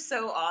guys are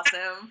so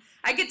awesome.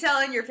 I could tell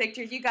in your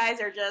pictures, you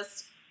guys are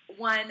just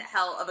one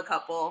hell of a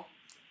couple.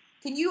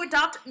 Can you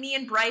adopt me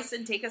and Bryce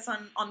and take us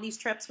on these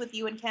trips with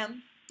you and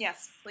Kim?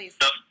 Yes, please.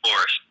 Of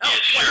course. Oh,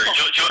 yes,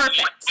 sure.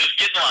 Perfect. Just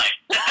get in line.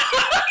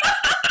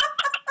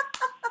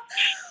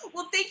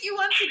 Well, thank you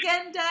once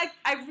again, Doug.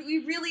 We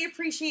really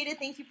appreciate it.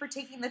 Thank you for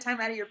taking the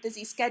time out of your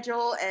busy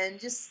schedule and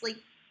just like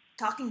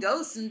talking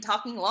ghosts and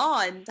talking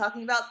law and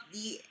talking about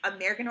the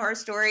American Horror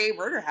Story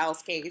murder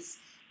house case.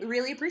 We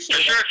really appreciate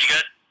it. Sure. If you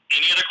got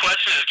any other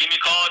questions, give me a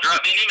call or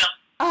drop me an email.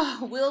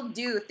 Oh, will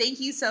do. Thank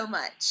you so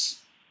much.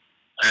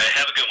 All right.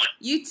 Have a good one.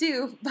 You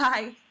too.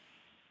 Bye.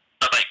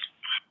 Bye-bye.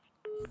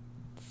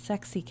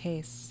 Sexy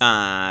case.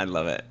 I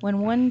love it.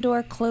 When one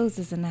door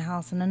closes in the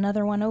house and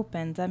another one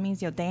opens, that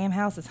means your damn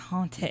house is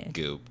haunted.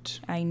 Gooped.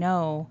 I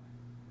know.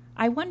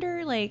 I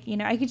wonder, like,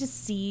 I could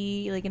just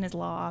see, like, in his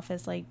law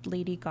office, like,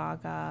 Lady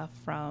Gaga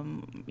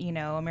from,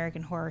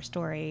 American Horror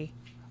Story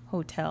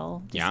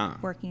Hotel.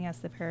 Just working as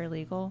the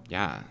paralegal.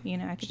 Yeah.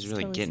 I could She's just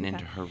really totally getting see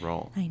into that. her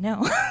role. I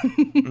know.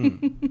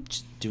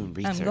 Just doing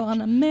research. I'm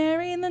gonna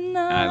marry the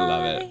night. I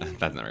love it.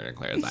 That's never going to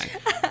clear his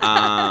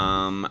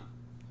line.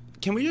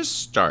 Can we just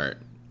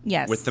start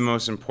with the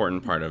most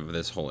important part of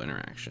this whole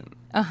interaction?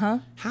 Uh-huh.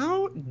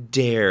 How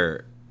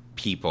dare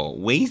people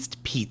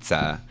waste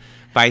pizza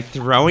by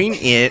throwing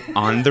it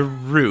on the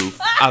roof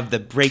of the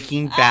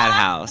Breaking Bad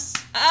house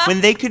when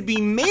they could be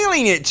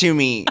mailing it to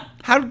me?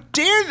 How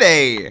dare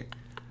they?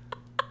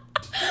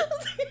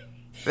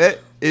 That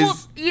is... Well,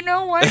 you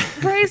know what,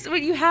 Bryce?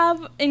 What you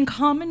have in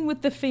common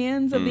with the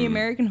fans of the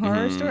American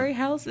Horror Story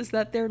house is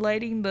that they're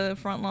lighting the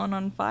front lawn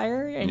on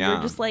fire, and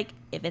you're just like,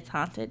 if it's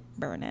haunted,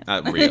 burn it.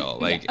 Real.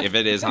 Like, if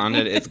it is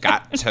haunted, it's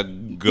got to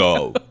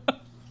go.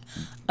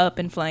 Up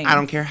in flames. I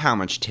don't care how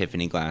much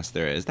Tiffany glass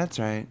there is. That's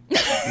right.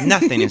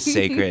 Nothing is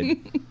sacred.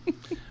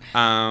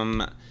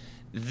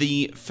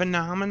 The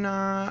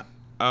phenomena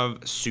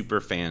of super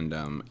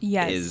fandom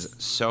is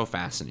so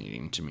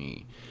fascinating to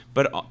me.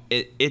 But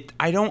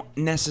I don't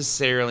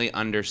necessarily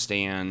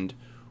understand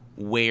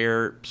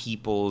where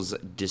people's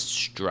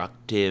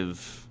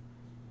destructive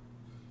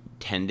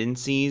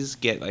tendencies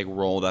get like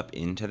rolled up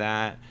into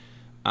that.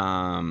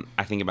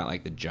 I think about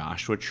like the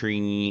Joshua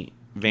Tree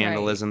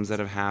vandalisms that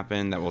have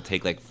happened that will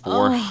take like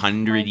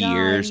 400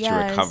 years to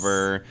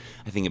recover.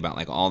 I think about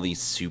like all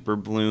these super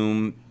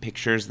bloom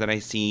pictures that I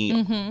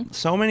see.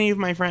 So many of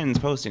my friends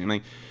posting. I'm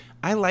like,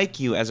 I like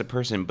you as a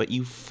person, but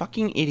you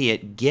fucking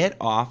idiot, get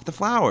off the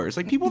flowers.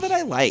 Like, people that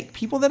I like,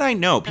 people that I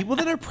know, people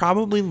that are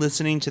probably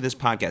listening to this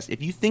podcast.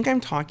 If you think I'm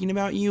talking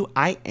about you,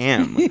 I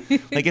am.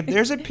 Like, if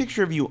there's a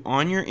picture of you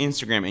on your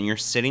Instagram and you're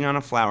sitting on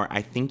a flower,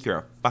 I think you're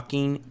a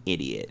fucking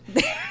idiot.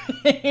 And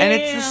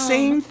it's the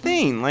same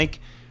thing. Like,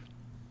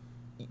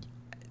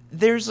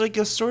 there's like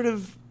a sort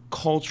of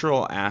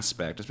cultural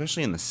aspect,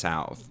 especially in the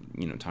South,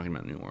 you know, talking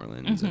about New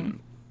Orleans, and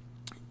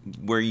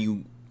where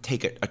you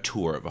take a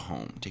tour of a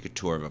home, take a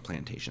tour of a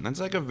plantation. That's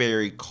like a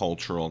very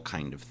cultural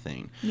kind of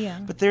thing. Yeah.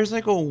 But there's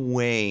like a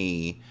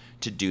way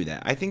to do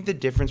that. I think the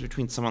difference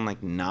between someone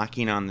like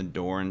knocking on the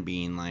door and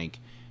being like,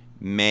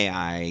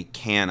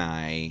 can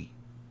I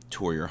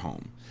tour your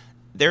home?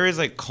 There is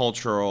like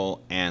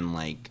cultural and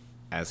like,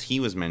 as he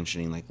was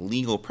mentioning, like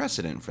legal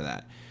precedent for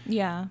that.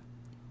 Yeah.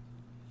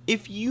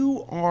 If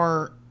you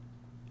are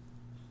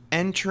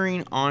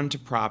entering onto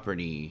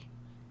property,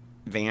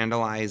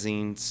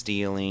 vandalizing,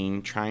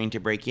 stealing, trying to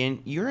break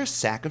in, you're a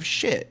sack of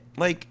shit.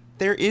 Like,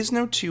 there is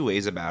no two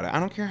ways about it. I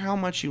don't care how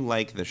much you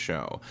like the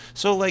show.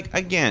 So, like,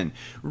 again,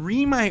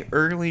 re my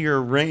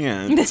earlier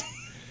rant.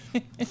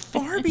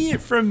 Far be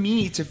it from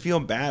me to feel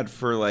bad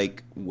for,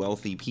 like,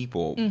 wealthy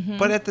people.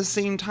 But at the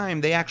same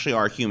time, they actually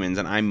are humans,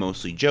 and I'm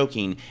mostly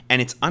joking,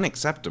 and it's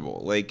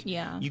unacceptable. Like,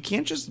 you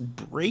can't just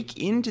break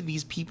into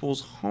these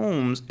people's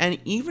homes, and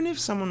even if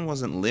someone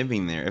wasn't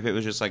living there, if it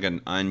was just, like,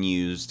 an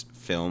unused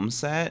film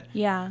set,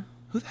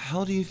 who the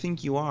hell do you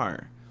think you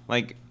are?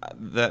 Like,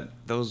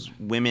 those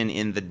women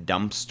in the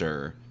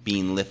dumpster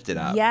being lifted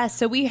up. Yeah,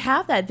 so we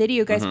have that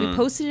video, guys. We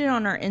posted it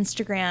on our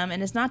Instagram,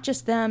 and it's not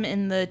just them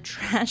in the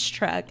trash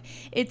truck.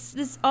 It's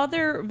this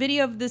other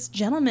video of this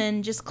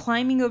gentleman just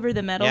climbing over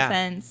the metal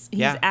fence.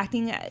 He's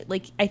acting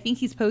like, I think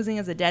he's posing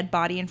as a dead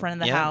body in front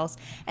of the house.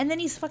 And then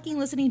he's fucking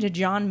listening to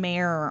John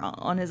Mayer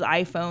on his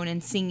iPhone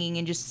and singing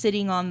and just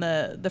sitting on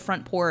the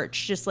front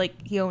porch, just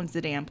like he owns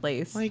the damn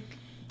place. Like,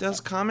 does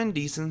common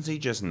decency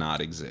just not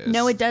exist?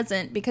 No, it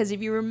doesn't. Because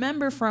if you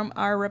remember from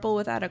our Rebel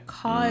Without a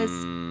Cause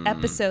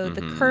episode,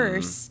 The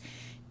Curse,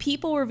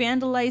 people were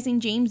vandalizing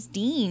James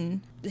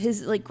Dean,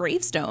 his like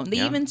gravestone. They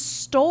even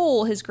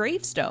stole his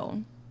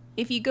gravestone.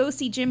 If you go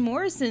see Jim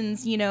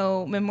Morrison's, you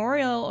know,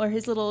 memorial or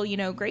his little, you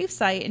know,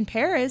 gravesite in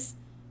Paris,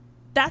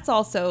 that's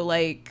also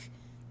like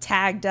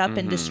tagged up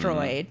and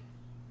destroyed.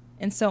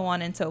 And so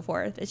on and so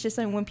forth. It's just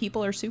like when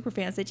people are super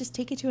fans, they just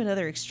take it to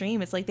another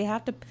extreme. It's like they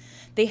have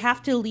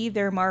to leave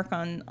their mark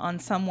on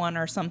someone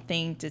or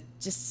something to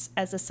just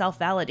as a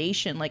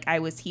self-validation. Like, I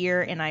was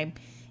here and I'm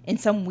in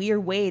some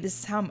weird way, this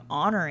is how I'm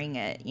honoring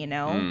it, you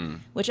know?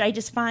 Which I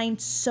just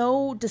find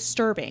so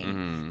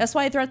disturbing. That's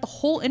why throughout the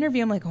whole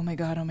interview, I'm like, oh my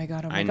God. I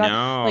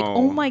know. Like,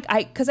 oh my,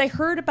 because I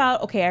heard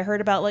about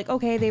like,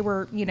 okay, they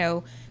were, you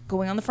know,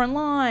 going on the front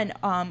lawn.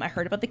 I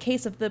heard about the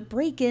case of the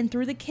break-in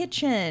through the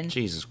kitchen.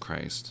 Jesus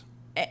Christ.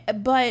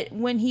 But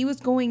when he was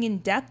going in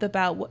depth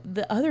about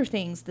the other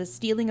things, the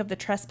stealing of the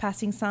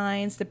trespassing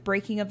signs, the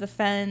breaking of the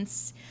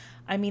fence,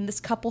 I mean,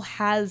 this couple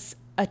has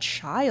a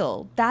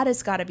child. That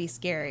has got to be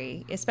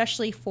scary,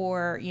 especially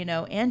for, you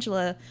know,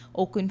 Angela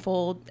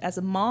Oakenfold as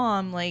a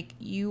mom. Like,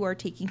 you are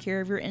taking care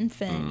of your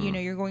infant. You know,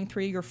 you're going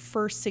through your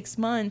first 6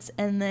 months,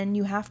 and then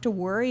you have to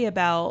worry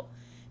about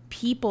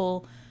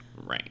people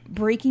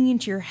breaking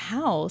into your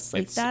house.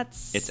 Like, it's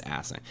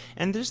asinine.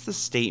 And there's the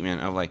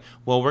statement of like,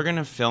 well, we're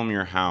gonna film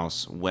your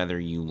house whether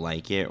you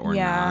like it or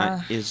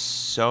not, is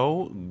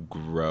so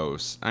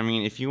gross. I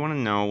mean, if you want to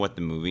know what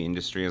the movie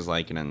industry is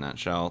like in a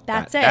nutshell,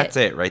 that's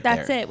it right there.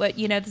 That's it. What,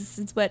 you know, this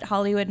is what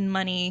Hollywood and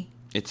money.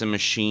 It's a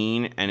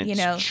machine, and it's, you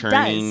know,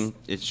 churning.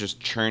 It's just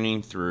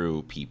churning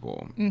through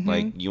people.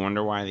 Like, you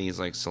wonder why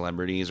these like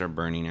celebrities are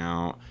burning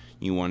out.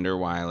 You wonder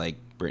why like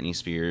Britney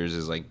Spears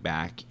is like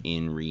back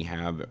in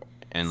rehab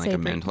and like a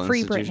mental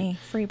institution.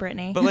 Free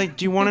Britney. But like,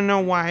 do you want to know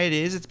why it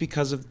is? It's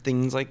because of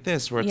things like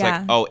this, where it's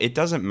like, oh, it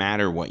doesn't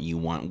matter what you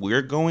want.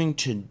 We're going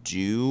to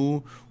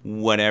do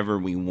whatever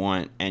we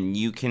want, and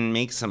you can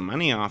make some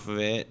money off of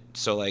it.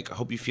 So like, I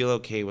hope you feel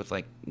okay with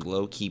like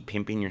low key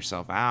pimping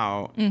yourself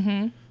out,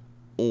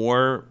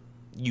 or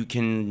you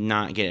can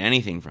not get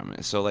anything from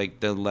it. So like,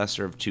 the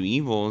lesser of two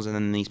evils, and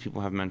then these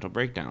people have mental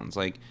breakdowns.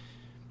 Like,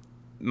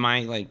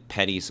 my like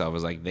petty self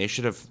is like, they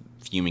should have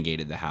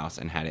fumigated the house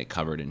and had it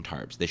covered in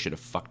tarps. They should have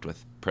fucked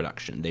with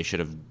production. They should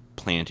have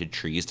planted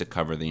trees to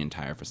cover the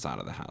entire facade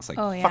of the house. Like,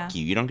 fuck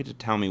you. You don't get to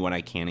tell me what I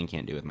can and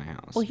can't do with my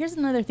house. Well, here's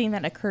another thing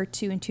that occurred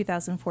too in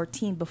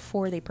 2014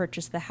 before they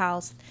purchased the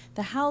house.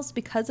 The house,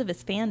 because of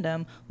its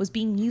fandom, was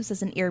being used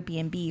as an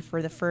Airbnb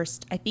for the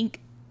first, I think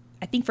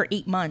for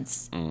 8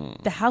 months.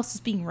 The house was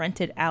being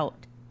rented out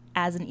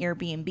as an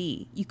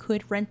Airbnb. You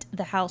could rent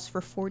the house for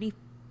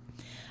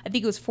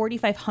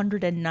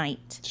 $4,500 a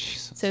night.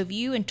 Jesus. So if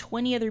you and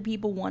 20 other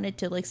people wanted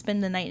to like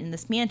spend the night in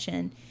this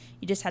mansion,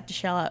 you just had to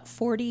shell out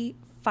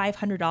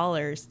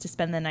 $4,500 to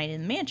spend the night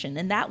in the mansion.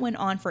 And that went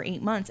on for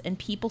 8 months, and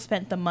people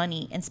spent the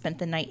money and spent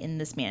the night in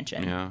this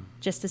mansion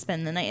just to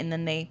spend the night. And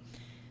then they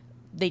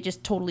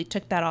just totally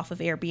took that off of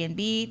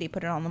Airbnb. They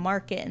put it on the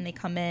market, and they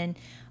come in.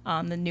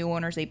 The new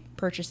owners, they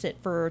purchased it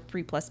for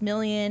 $3+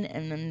 million.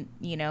 And then,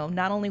 you know,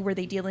 not only were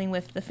they dealing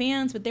with the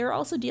fans, but they were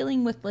also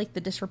dealing with like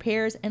the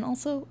disrepairs and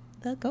also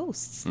the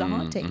ghosts, the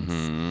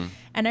hauntings.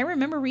 And I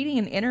remember reading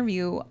an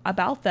interview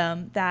about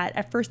them that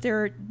at first they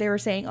were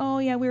saying, oh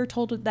yeah, we were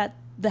told that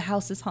the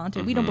house is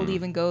haunted. We don't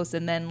believe in ghosts.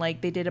 And then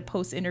like they did a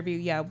post interview.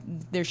 Yeah,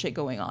 there's shit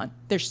going on.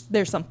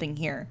 There's something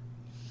here.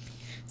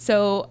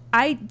 So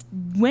I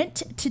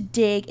went to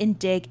dig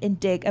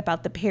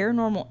about the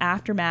paranormal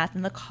aftermath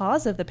and the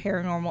cause of the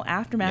paranormal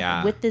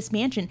aftermath with this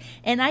mansion.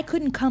 And I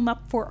couldn't come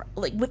up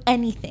with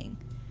anything.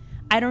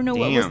 I don't know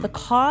what was the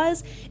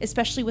cause,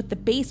 especially with the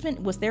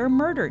basement. Was there a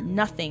murder?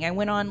 Nothing. I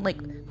went on,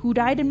 who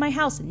died in my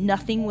house?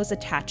 Nothing was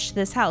attached to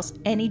this house.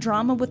 Any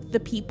drama with the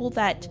people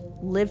that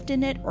lived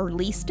in it or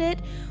leased it?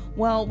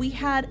 Well, we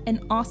had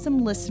an awesome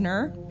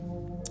listener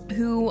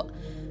who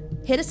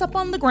hit us up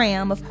on the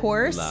gram, of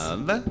course.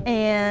 Love.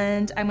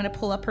 And I'm going to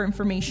pull up her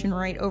information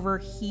right over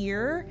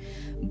here.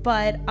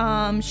 But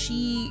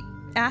she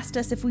asked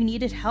us if we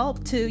needed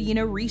help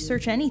to,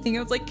 research anything.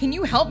 I was like, can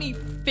you help me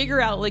figure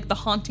out, the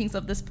hauntings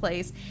of this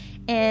place?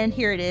 And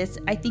here it is.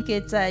 I think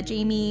it's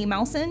Jamie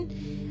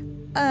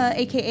Mousen,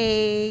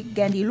 a.k.a.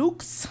 Gandhi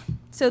Lux.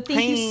 So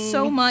thank you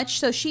so much.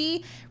 So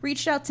she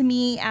reached out to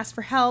me, asked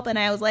for help, and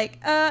I was like,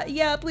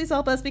 yeah, please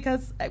help us,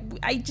 because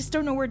I just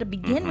don't know where to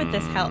begin with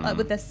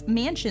this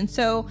mansion.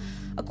 So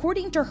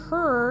according to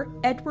her,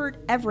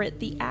 Edward Everett,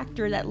 the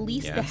actor that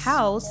leased the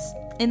house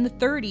in the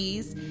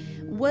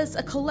 30s, was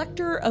a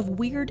collector of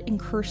weird and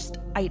cursed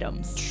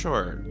items.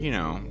 Sure, you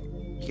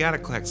gotta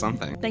collect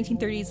something.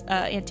 1930s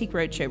Antique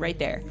Roadshow right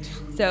there.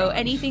 So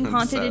anything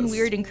haunted and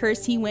weird and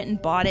cursed, he went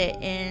and bought it,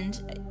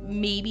 and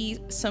maybe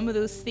some of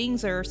those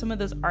things or some of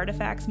those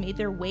artifacts made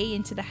their way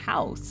into the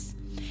house.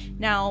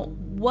 Now,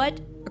 what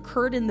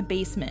occurred in the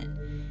basement?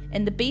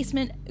 And the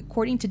basement,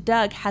 according to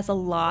Doug, has a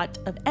lot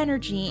of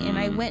energy. And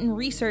I went and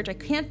researched. I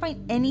can't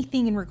find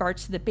anything in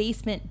regards to the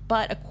basement.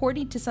 But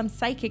according to some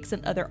psychics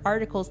and other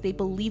articles, they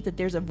believe that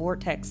there's a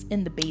vortex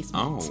in the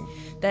basement. Oh.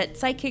 That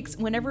psychics,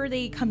 whenever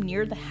they come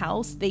near the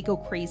house, they go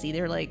crazy.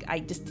 They're like,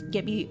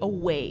 get me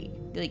away.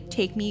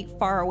 Take me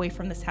far away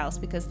from this house,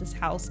 because this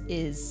house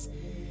is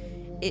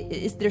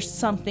there's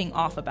something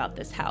off about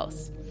this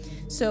house.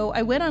 So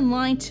I went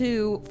online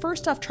to,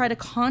 first off, try to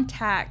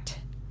contact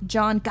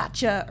John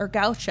Gaucha.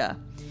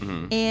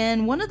 Mm-hmm.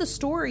 And one of the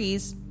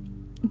stories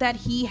that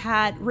he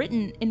had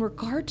written in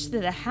regards to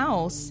the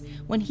house,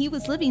 when he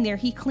was living there,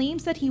 he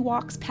claims that he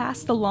walks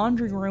past the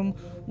laundry room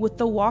with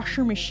the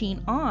washer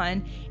machine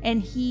on,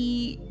 and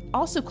he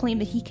also claimed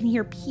that he can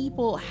hear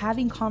people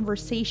having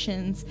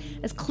conversations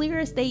as clear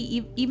as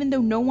day, even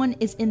though no one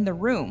is in the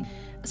room.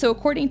 So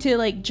according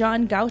to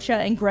John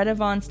Gaucha and Greta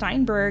von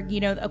Steinberg,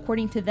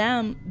 according to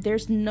them,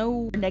 there's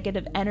no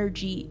negative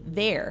energy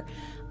there.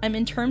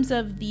 In terms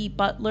of the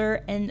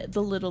butler and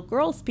the little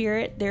girl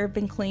spirit, there have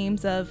been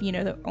claims of,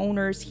 the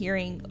owners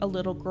hearing a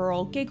little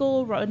girl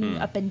giggle running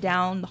up and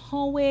down the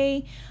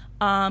hallway.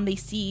 They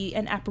see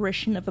an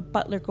apparition of a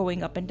butler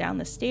going up and down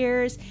the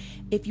stairs.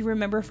 If you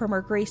remember from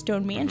our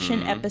Greystone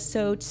Mansion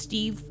episode,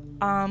 Steve,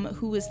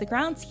 who was the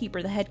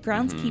groundskeeper, the head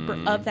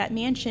groundskeeper of that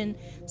mansion,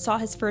 saw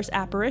his first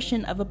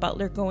apparition of a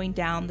butler going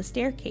down the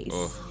staircase.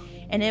 Ugh.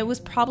 And it was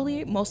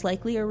probably most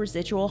likely a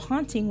residual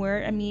haunting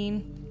where,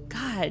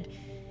 God,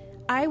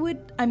 I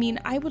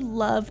would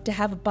love to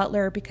have a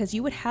butler, because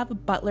you would have a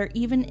butler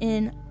even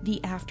in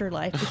the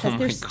afterlife, because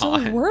they're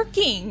still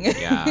working.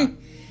 Yeah.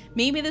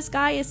 Maybe this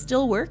guy is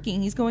still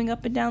working. He's going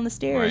up and down the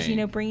stairs,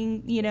 right,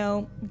 bringing,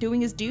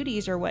 doing his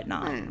duties or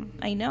whatnot.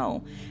 I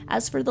know.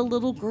 As for the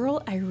little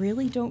girl, I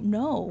really don't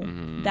know.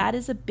 Mm-hmm. That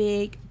is a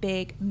big,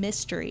 big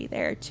mystery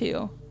there,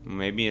 too.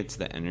 Maybe it's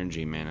the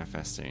energy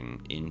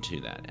manifesting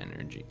into that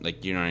energy.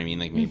 You know what I mean?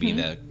 Maybe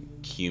the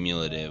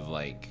cumulative,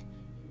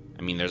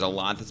 there's a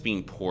lot that's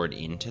being poured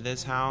into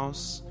this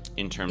house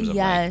in terms of,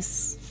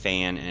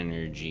 fan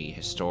energy,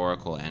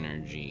 historical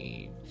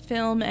energy,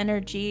 film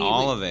energy,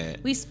 all of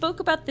it. We spoke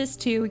about this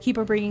too. We keep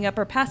on bringing up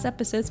our past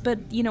episodes, but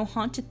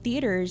haunted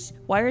theaters.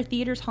 Why are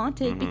theaters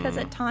haunted? Mm-hmm. Because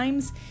at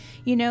times,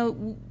 we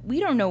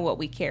don't know what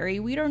we carry.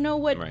 We don't know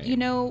what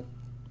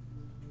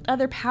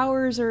other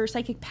powers or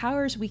psychic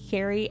powers we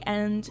carry,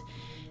 and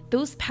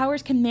those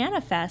powers can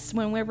manifest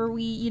whenever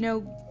we,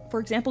 for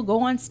example,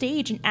 go on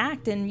stage and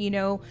act and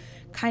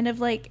kind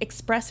of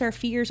express our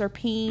fears, our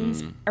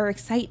pains, our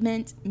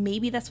excitement.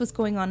 Maybe that's what's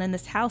going on in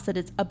this house, that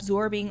it's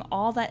absorbing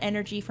all that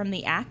energy from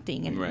the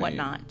acting and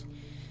whatnot.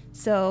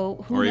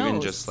 So who knows? Or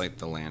even just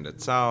the land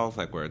itself,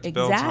 where it's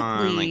built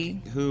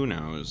on. Who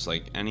knows?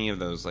 Any of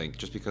those,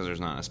 just because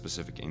there's not a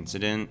specific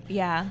incident.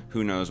 Yeah.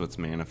 Who knows what's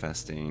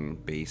manifesting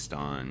based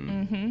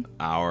on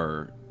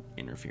our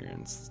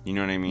interference? You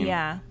know what I mean?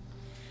 Yeah.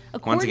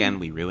 Once again,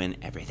 we ruin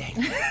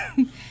everything.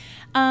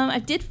 I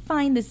did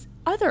find this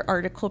other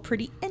article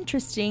pretty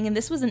interesting, and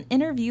this was an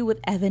interview with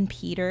Evan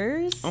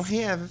Peters. Oh,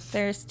 hey, Evan.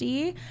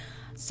 Thirsty.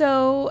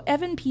 So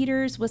Evan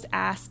Peters was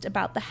asked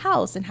about the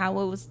house and how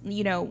it was,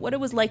 what it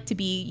was like to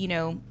be,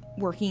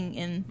 working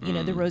in,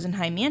 the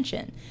Rosenheim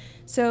mansion.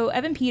 So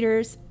Evan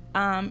Peters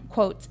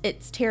quotes,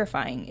 "It's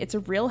terrifying. It's a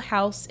real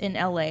house in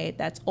LA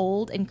that's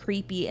old and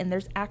creepy, and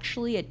there's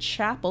actually a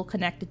chapel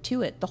connected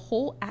to it. The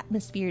whole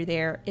atmosphere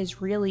there is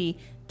really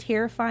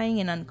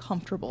terrifying and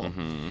uncomfortable."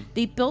 Mm-hmm.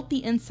 They built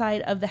the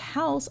inside of the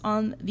house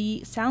on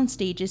the sound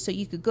stages, so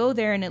you could go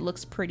there and it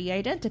looks pretty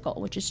identical,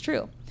 which is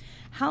true.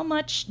 "How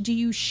much do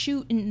you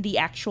shoot in the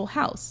actual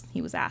house?"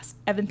 he was asked.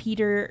 Evan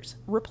Peters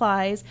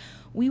replies,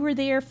 "We were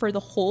there for the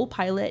whole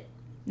pilot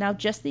Now,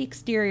 just the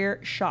exterior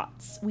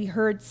shots. We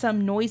heard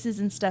some noises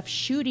and stuff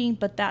shooting,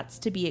 but that's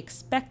to be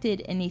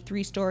expected in a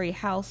 3-story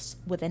house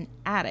with an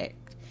attic.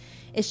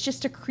 It's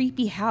just a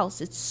creepy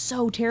house. It's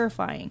so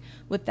terrifying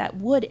with that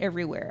wood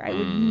everywhere. I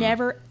would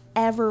never,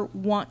 ever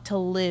want to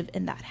live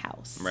in that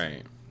house.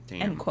 Right.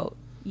 Damn. End quote.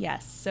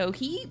 Yes. So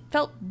he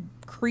felt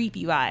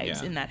creepy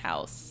vibes in that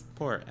house.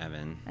 Poor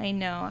Evan. I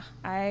know.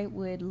 I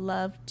would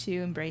love to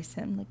embrace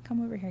him. Like,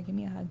 come over here, give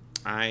me a hug.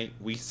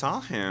 We saw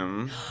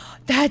him.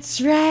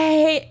 That's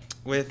right.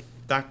 With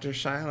Dr.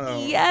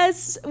 Shiloh.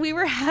 Yes, we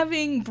were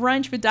having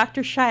brunch with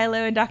Dr. Shiloh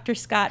and Dr.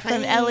 Scott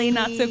from LA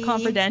Not So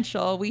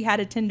Confidential. We had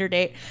a Tinder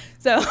date.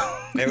 So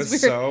it was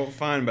so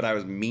fun, but I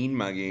was mean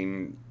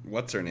mugging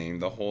what's her name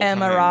the whole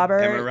Emma time.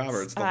 Roberts. Emma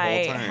Roberts the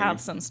whole time. I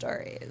have some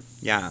stories.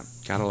 Yeah,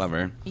 gotta love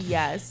her.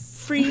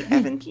 Yes. Free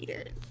Evan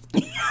Peters.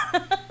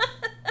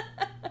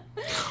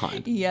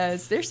 God.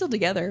 Yes, they're still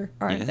together,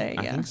 aren't they?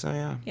 I think so,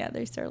 yeah. Yeah,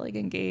 they're still like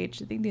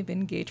engaged. I think they've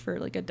been engaged for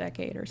like a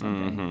decade or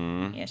something.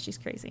 Mm-hmm. Yeah, she's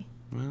crazy.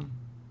 Well.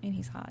 And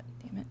he's hot,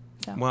 damn it.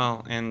 So.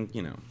 Well, and,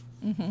 you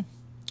know,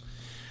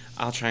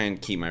 I'll try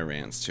and keep my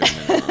rants to a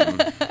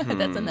minimum.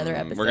 That's another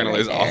episode. We're going to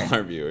lose there. all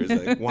our viewers.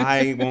 Like,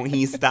 why won't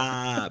he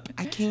stop?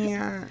 I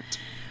can't.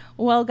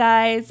 Well,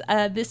 guys,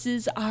 this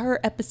is our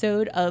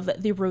episode of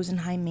the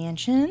Rosenheim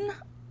Mansion.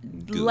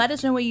 Good. Let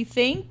us know what you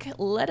think.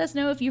 Let us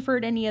know if you've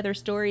heard any other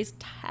stories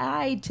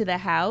tied to the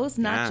house,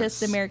 not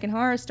just American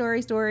Horror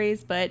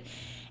stories, but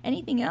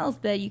anything else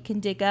that you can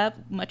dig up.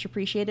 Much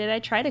appreciated. I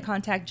tried to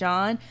contact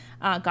John.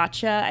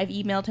 Gotcha. I've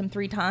emailed him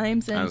 3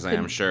 times. And I was like,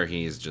 I'm sure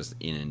he's just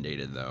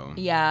inundated, though.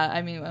 Yeah,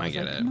 I mean, I was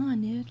like, come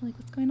on, dude. Like,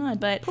 what's going on?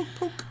 But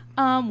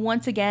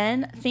once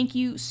again, thank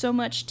you so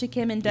much to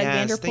Kim and Doug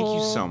Vanderpool.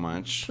 Thank you so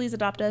much. Please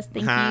adopt us.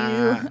 Thank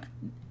you.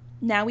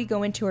 Now we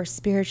go into our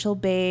spiritual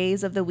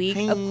bays of the week.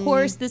 Of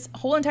course, this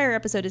whole entire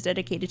episode is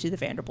dedicated to the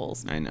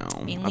Vanderpools. I know.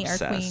 Mainly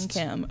Obsessed. our queen,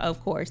 Kim,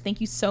 of course.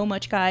 Thank you so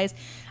much, guys.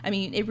 I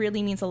mean, it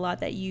really means a lot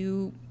that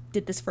you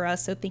did this for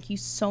us, so thank you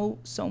so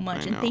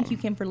much. And thank you,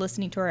 Kim, for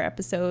listening to our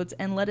episodes,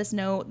 and let us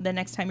know the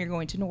next time you're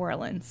going to New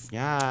Orleans.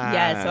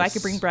 Yeah, so I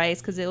could bring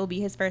Bryce, because it will be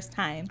his first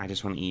time. I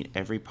just want to eat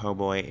every po'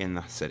 boy in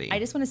the city. I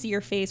just want to see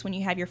your face when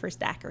you have your first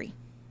daiquiri.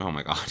 Oh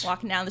my god.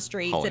 Walking down the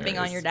street, Hilarious. sipping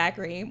on your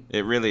daiquiri.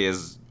 It really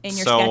is in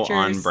your so Skechers.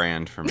 on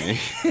brand for me.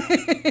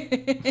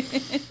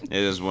 It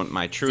is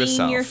my truest Seeing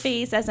self. your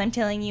face as I'm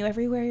telling you,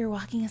 everywhere you're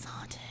walking is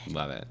haunted.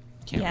 Love it.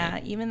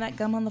 Can't wait. Even that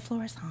gum on the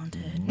floor is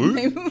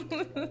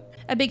haunted.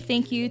 A big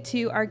thank you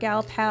to our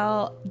gal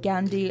pal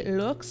Gandhi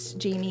Lux,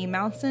 Jamie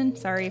Mounson.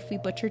 Sorry if we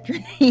butchered your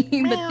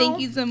name, but thank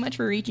you so much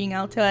for reaching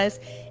out to us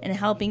and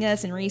helping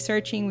us and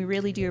researching. We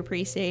really do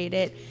appreciate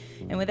it.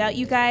 And without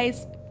you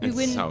guys, we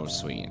wouldn't so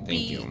sweet. Thank be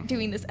you.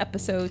 doing this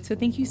episode. So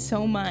thank you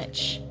so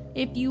much.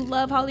 If you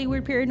love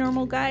Hollywood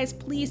Paranormal, guys,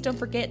 please don't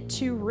forget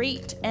to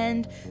rate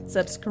and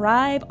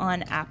subscribe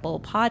on Apple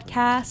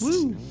Podcasts.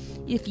 Woo.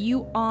 If you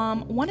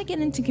want to get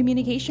into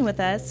communication with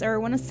us or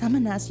want to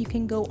summon us, you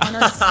can go on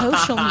our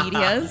social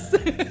medias.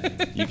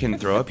 You can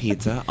throw a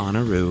pizza on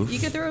a roof. You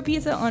can throw a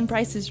pizza on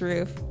Bryce's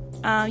roof.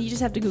 You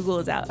just have to Google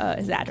his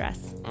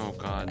address. Oh,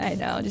 God. I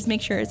know. Just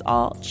make sure it's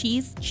all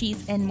cheese,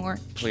 and more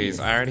Please, cheese.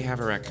 I already have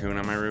a raccoon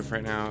on my roof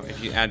right now.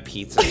 If you add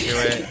pizza to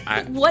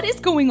it, What is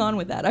going on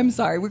with that? I'm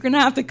sorry. We're going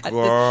to have to cut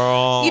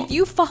this. If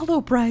you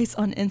follow Bryce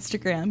on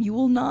Instagram, you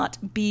will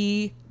not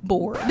be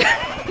bored.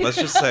 Let's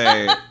just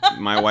say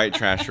my white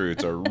trash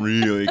roots are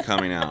really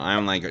coming out.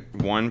 I'm like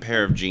one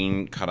pair of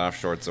jean cutoff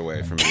shorts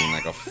away from being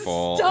like a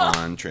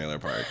full-on trailer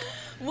park.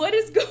 What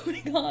is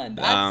going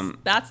on?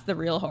 That's the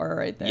real horror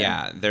right there.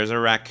 Yeah, there's a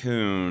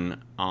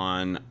raccoon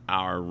on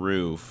our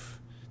roof,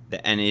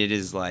 and it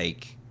is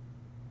like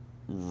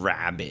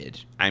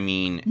rabid. I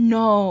mean,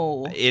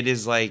 no. It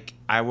is like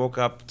I woke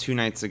up 2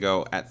 nights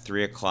ago at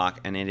 3 o'clock,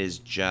 and it is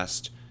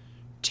just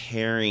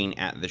tearing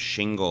at the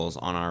shingles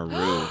on our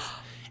roof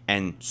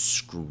and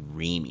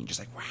screaming, just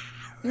like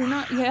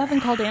wow. You haven't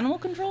called animal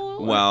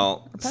control?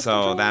 Well, or pest so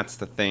control? that's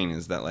the thing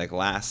is that like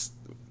last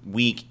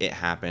week it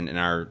happened and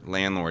our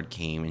landlord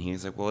came and he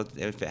was like, well,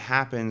 if it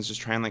happens, just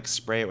try and like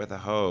spray it with a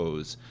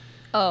hose.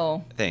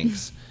 Oh.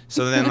 Thanks.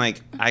 So then like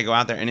I go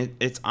out there and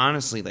it's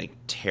honestly like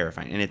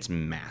terrifying and it's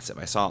massive.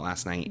 I saw it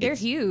last night. They're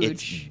huge.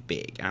 It's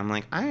big. And I'm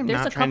like, I am There's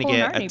not a trying to couple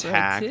in our get neighborhood,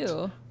 attacked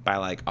too. by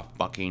like a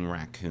fucking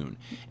raccoon.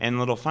 And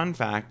little fun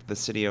fact, the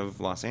city of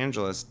Los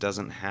Angeles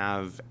doesn't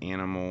have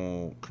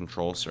animal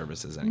control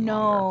services any longer.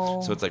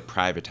 No. So it's like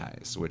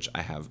privatized, which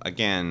I have,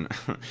 again,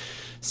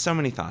 so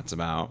many thoughts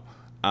about.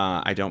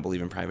 I don't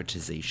believe in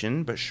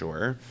privatization, but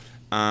sure.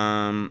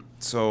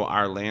 So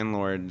our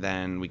landlord,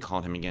 then we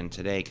called him again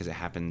today because it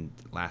happened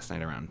last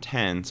night around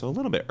 10, so a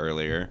little bit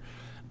earlier.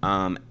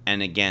 And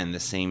again, the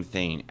same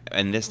thing.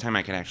 And this time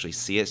I could actually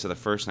see it. So the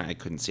first night I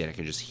couldn't see it. I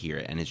could just hear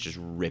it. And it's just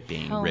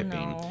ripping.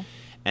 No.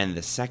 And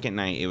the second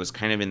night, it was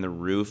kind of in the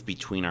roof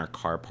between our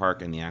car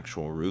park and the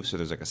actual roof. So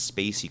there's like a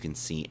space you can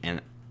see.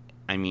 And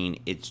I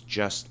mean, it's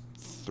just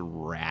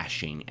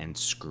thrashing and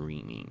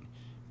screaming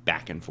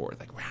back and forth.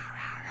 Like, rah,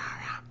 rah, rah,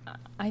 rah.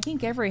 I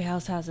think every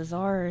house has its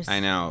horrors. I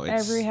know.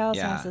 Every house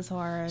has its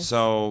horrors.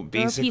 So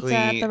basically, pizza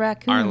at the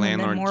Raccoon, our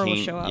landlord and then more will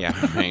came. show up.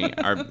 Yeah, right.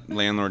 Our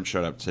landlord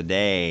showed up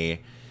today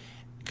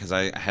because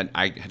I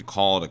had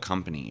called a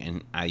company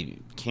and I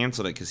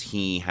canceled it because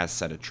he has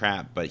set a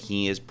trap, but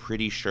he is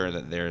pretty sure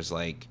that there's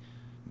like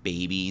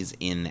babies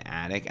in the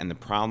attic, and the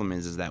problem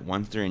is that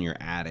once they're in your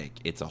attic,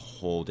 it's a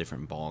whole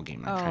different ball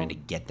game. Like trying to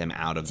get them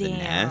out of the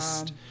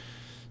nest.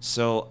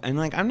 So, and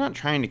like, I'm not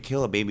trying to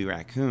kill a baby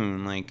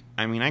raccoon. Like,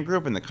 I mean, I grew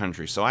up in the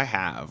country, so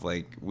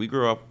we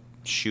grew up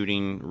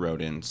shooting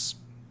rodents.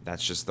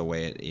 That's just the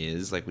way it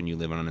is, like when you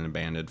live on an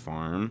abandoned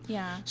farm.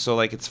 Yeah. So,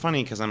 like, it's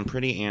funny because I'm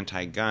pretty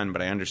anti-gun,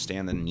 but I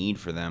understand the need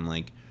for them.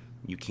 Like,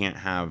 you can't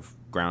have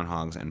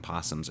groundhogs and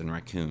possums and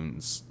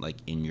raccoons, like,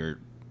 in your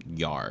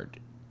yard.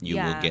 You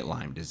will get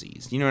Lyme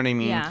disease. You know what I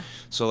mean? Yeah.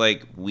 So,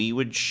 like, we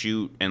would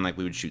shoot, and, like,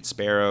 we would shoot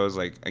sparrows.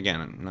 Like,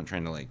 again, I'm not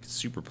trying to, like,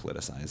 super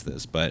politicize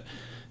this, but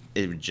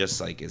it just,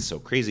 like, is so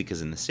crazy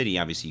because in the city,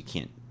 obviously, you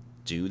can't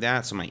do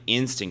that. So my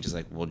instinct is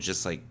like, well,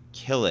 just, like,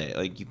 kill it.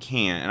 Like, you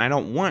can't. And I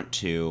don't want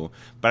to,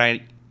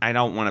 but I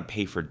don't want to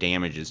pay for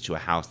damages to a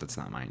house that's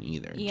not mine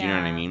either. Yeah. Do you know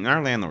what I mean?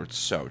 Our landlord's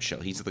so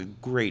chill. He's the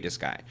greatest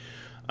guy.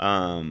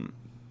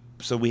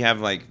 So we have,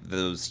 like,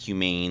 those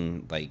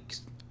humane, like,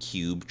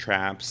 cube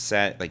traps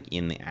set, like,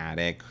 in the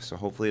attic. So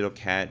hopefully it'll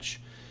catch.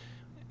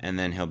 And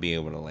then he'll be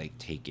able to, like,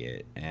 take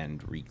it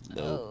and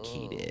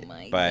relocate it.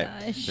 But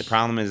the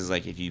problem is,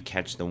 like, if you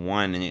catch the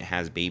one and it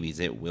has babies,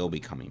 it will be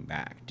coming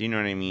back. Do you know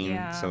what I mean?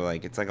 Yeah. So,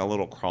 like, it's like a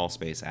little crawl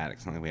space attic.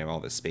 It's not like we have all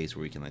this space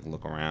where we can, like,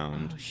 look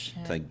around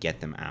to, like,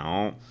 get them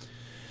out.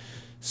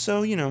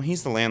 So, you know,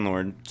 he's the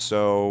landlord.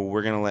 So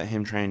we're going to let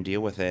him try and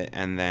deal with it.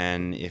 And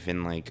then if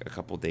in, like, a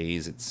couple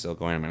days it's still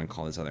going, I'm going to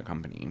call this other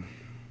company.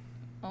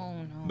 Oh,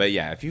 no. But,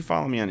 yeah, if you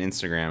follow me on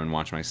Instagram and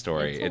watch my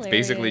story, it's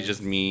basically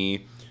just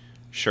me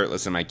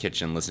shirtless in my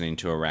kitchen listening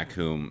to a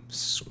raccoon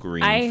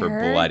scream for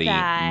bloody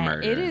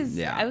murder. It is.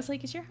 Yeah. I was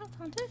like, is your house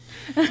haunted?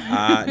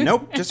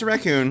 Nope, just a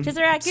raccoon. Just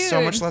a raccoon.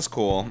 So much less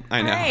cool.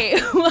 I know. All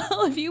right.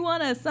 Well, if you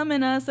want to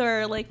summon us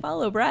or, like,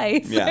 follow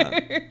Bryce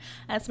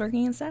at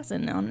Smirking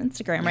Assassin on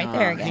Instagram right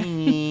there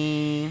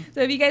again.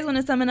 So if you guys want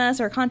to summon us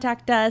or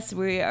contact us,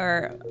 we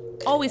are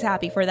always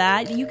happy for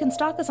that. You can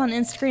stalk us on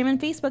Instagram and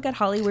Facebook at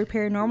Hollywood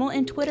Paranormal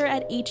and Twitter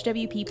at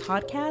HWP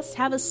Podcast.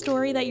 Have a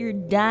story that you're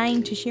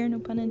dying to share, no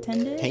pun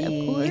intended,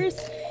 of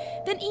course.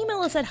 Then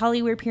email us at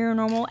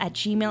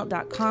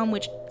hollywoodparanormal@gmail.com,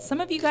 which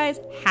some of you guys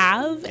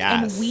have,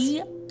 and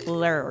we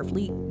love.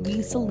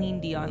 We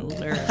Celine Dion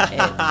love it.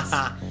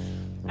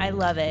 I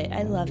love it.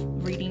 I love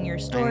reading your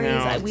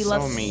stories. We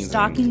love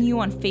stalking you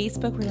on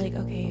Facebook. We're like,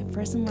 okay,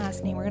 first and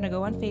last name. We're going to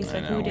go on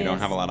Facebook. I know, we don't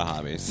have a lot of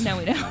hobbies. No,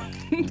 we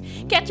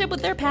don't. Catch up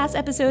with their past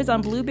episodes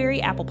on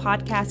Blueberry, Apple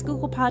Podcasts,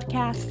 Google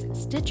Podcasts,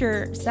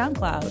 Stitcher,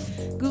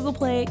 SoundCloud, Google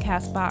Play,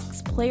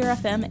 CastBox, Player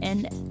FM,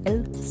 and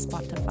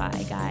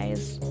Spotify,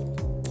 guys.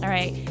 All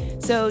right,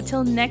 so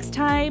till next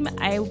time,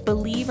 I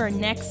believe our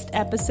next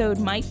episode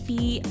might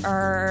be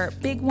our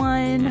big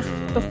one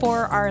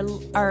before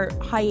our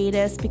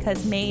hiatus,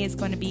 because May is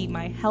going to be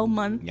my hell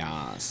month.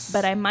 Yes.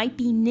 But I might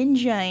be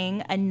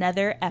ninjaing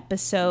another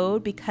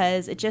episode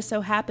because it just so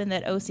happened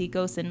that OC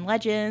Ghosts and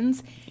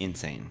Legends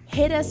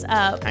hit us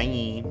up.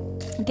 Hi.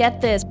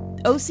 Get this.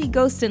 OC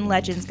Ghosts and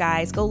Legends,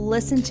 guys, go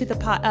listen to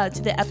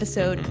the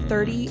episode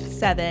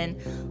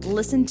 37.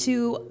 Listen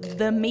to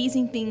the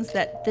amazing things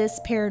that this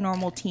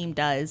paranormal team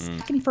does.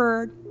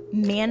 Hackenford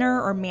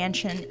Manor or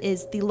Mansion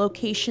is the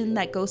location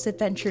that Ghost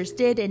Adventures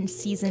did in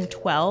season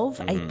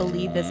 12. I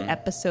believe is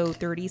episode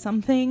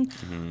 30-something.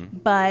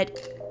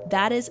 But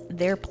that is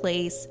their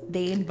place.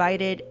 They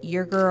invited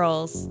your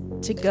girls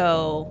to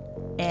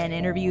go and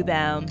interview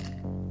them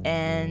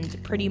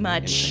and pretty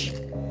much...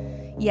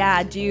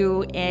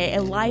 do a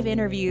live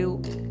interview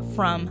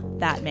from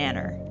that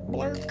manor.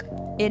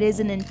 It is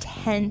an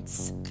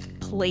intense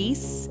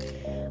place.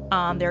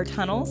 There are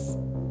tunnels.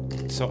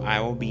 So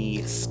I will be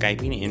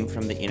Skyping in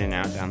from the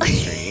In-N-Out down the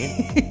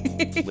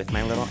street with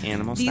my little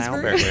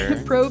animal-style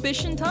burger.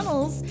 Prohibition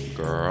tunnels.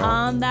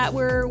 Girl. That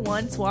were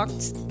once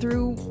walked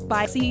through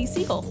by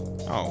Seagull.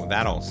 Oh,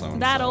 that also.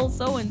 That old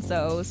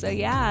so-and-so. So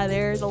yeah,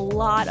 there's a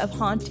lot of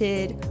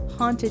haunted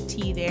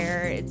tea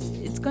there.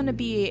 It's going to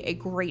be a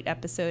great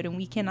episode, and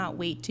we cannot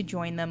wait to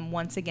join them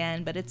once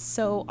again. But it's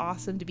so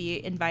awesome to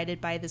be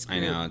invited by this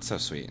group. I know, it's so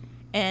sweet.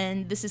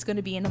 And this is going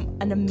to be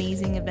an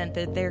amazing event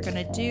that they're going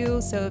to do.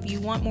 So if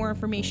you want more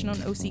information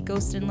on OC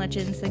Ghosts and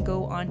Legends, then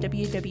go on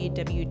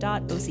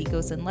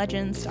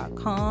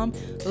www.ocghostsandlegends.com.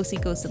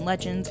 OC Ghosts and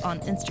Legends on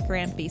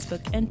Instagram,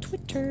 Facebook, and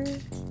Twitter.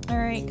 All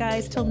right,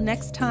 guys, till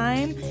next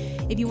time.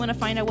 If you want to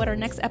find out what our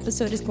next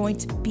episode is going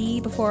to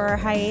be before our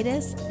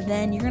hiatus,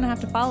 then you're going to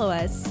have to follow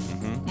us.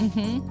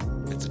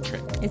 It's a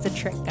trick. It's a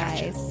trick,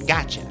 guys.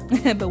 Gotcha.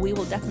 But we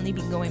will definitely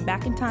be going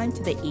back in time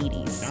to the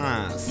 80s.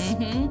 Yes.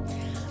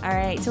 All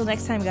right, till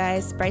next time,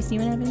 guys. Bryce, do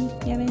you have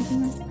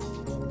anything to say?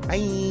 Bye.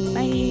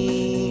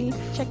 Bye.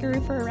 Check your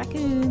roof for a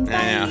raccoon. Bye.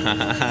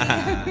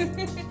 I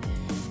know.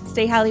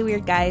 Stay Holly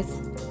weird, guys.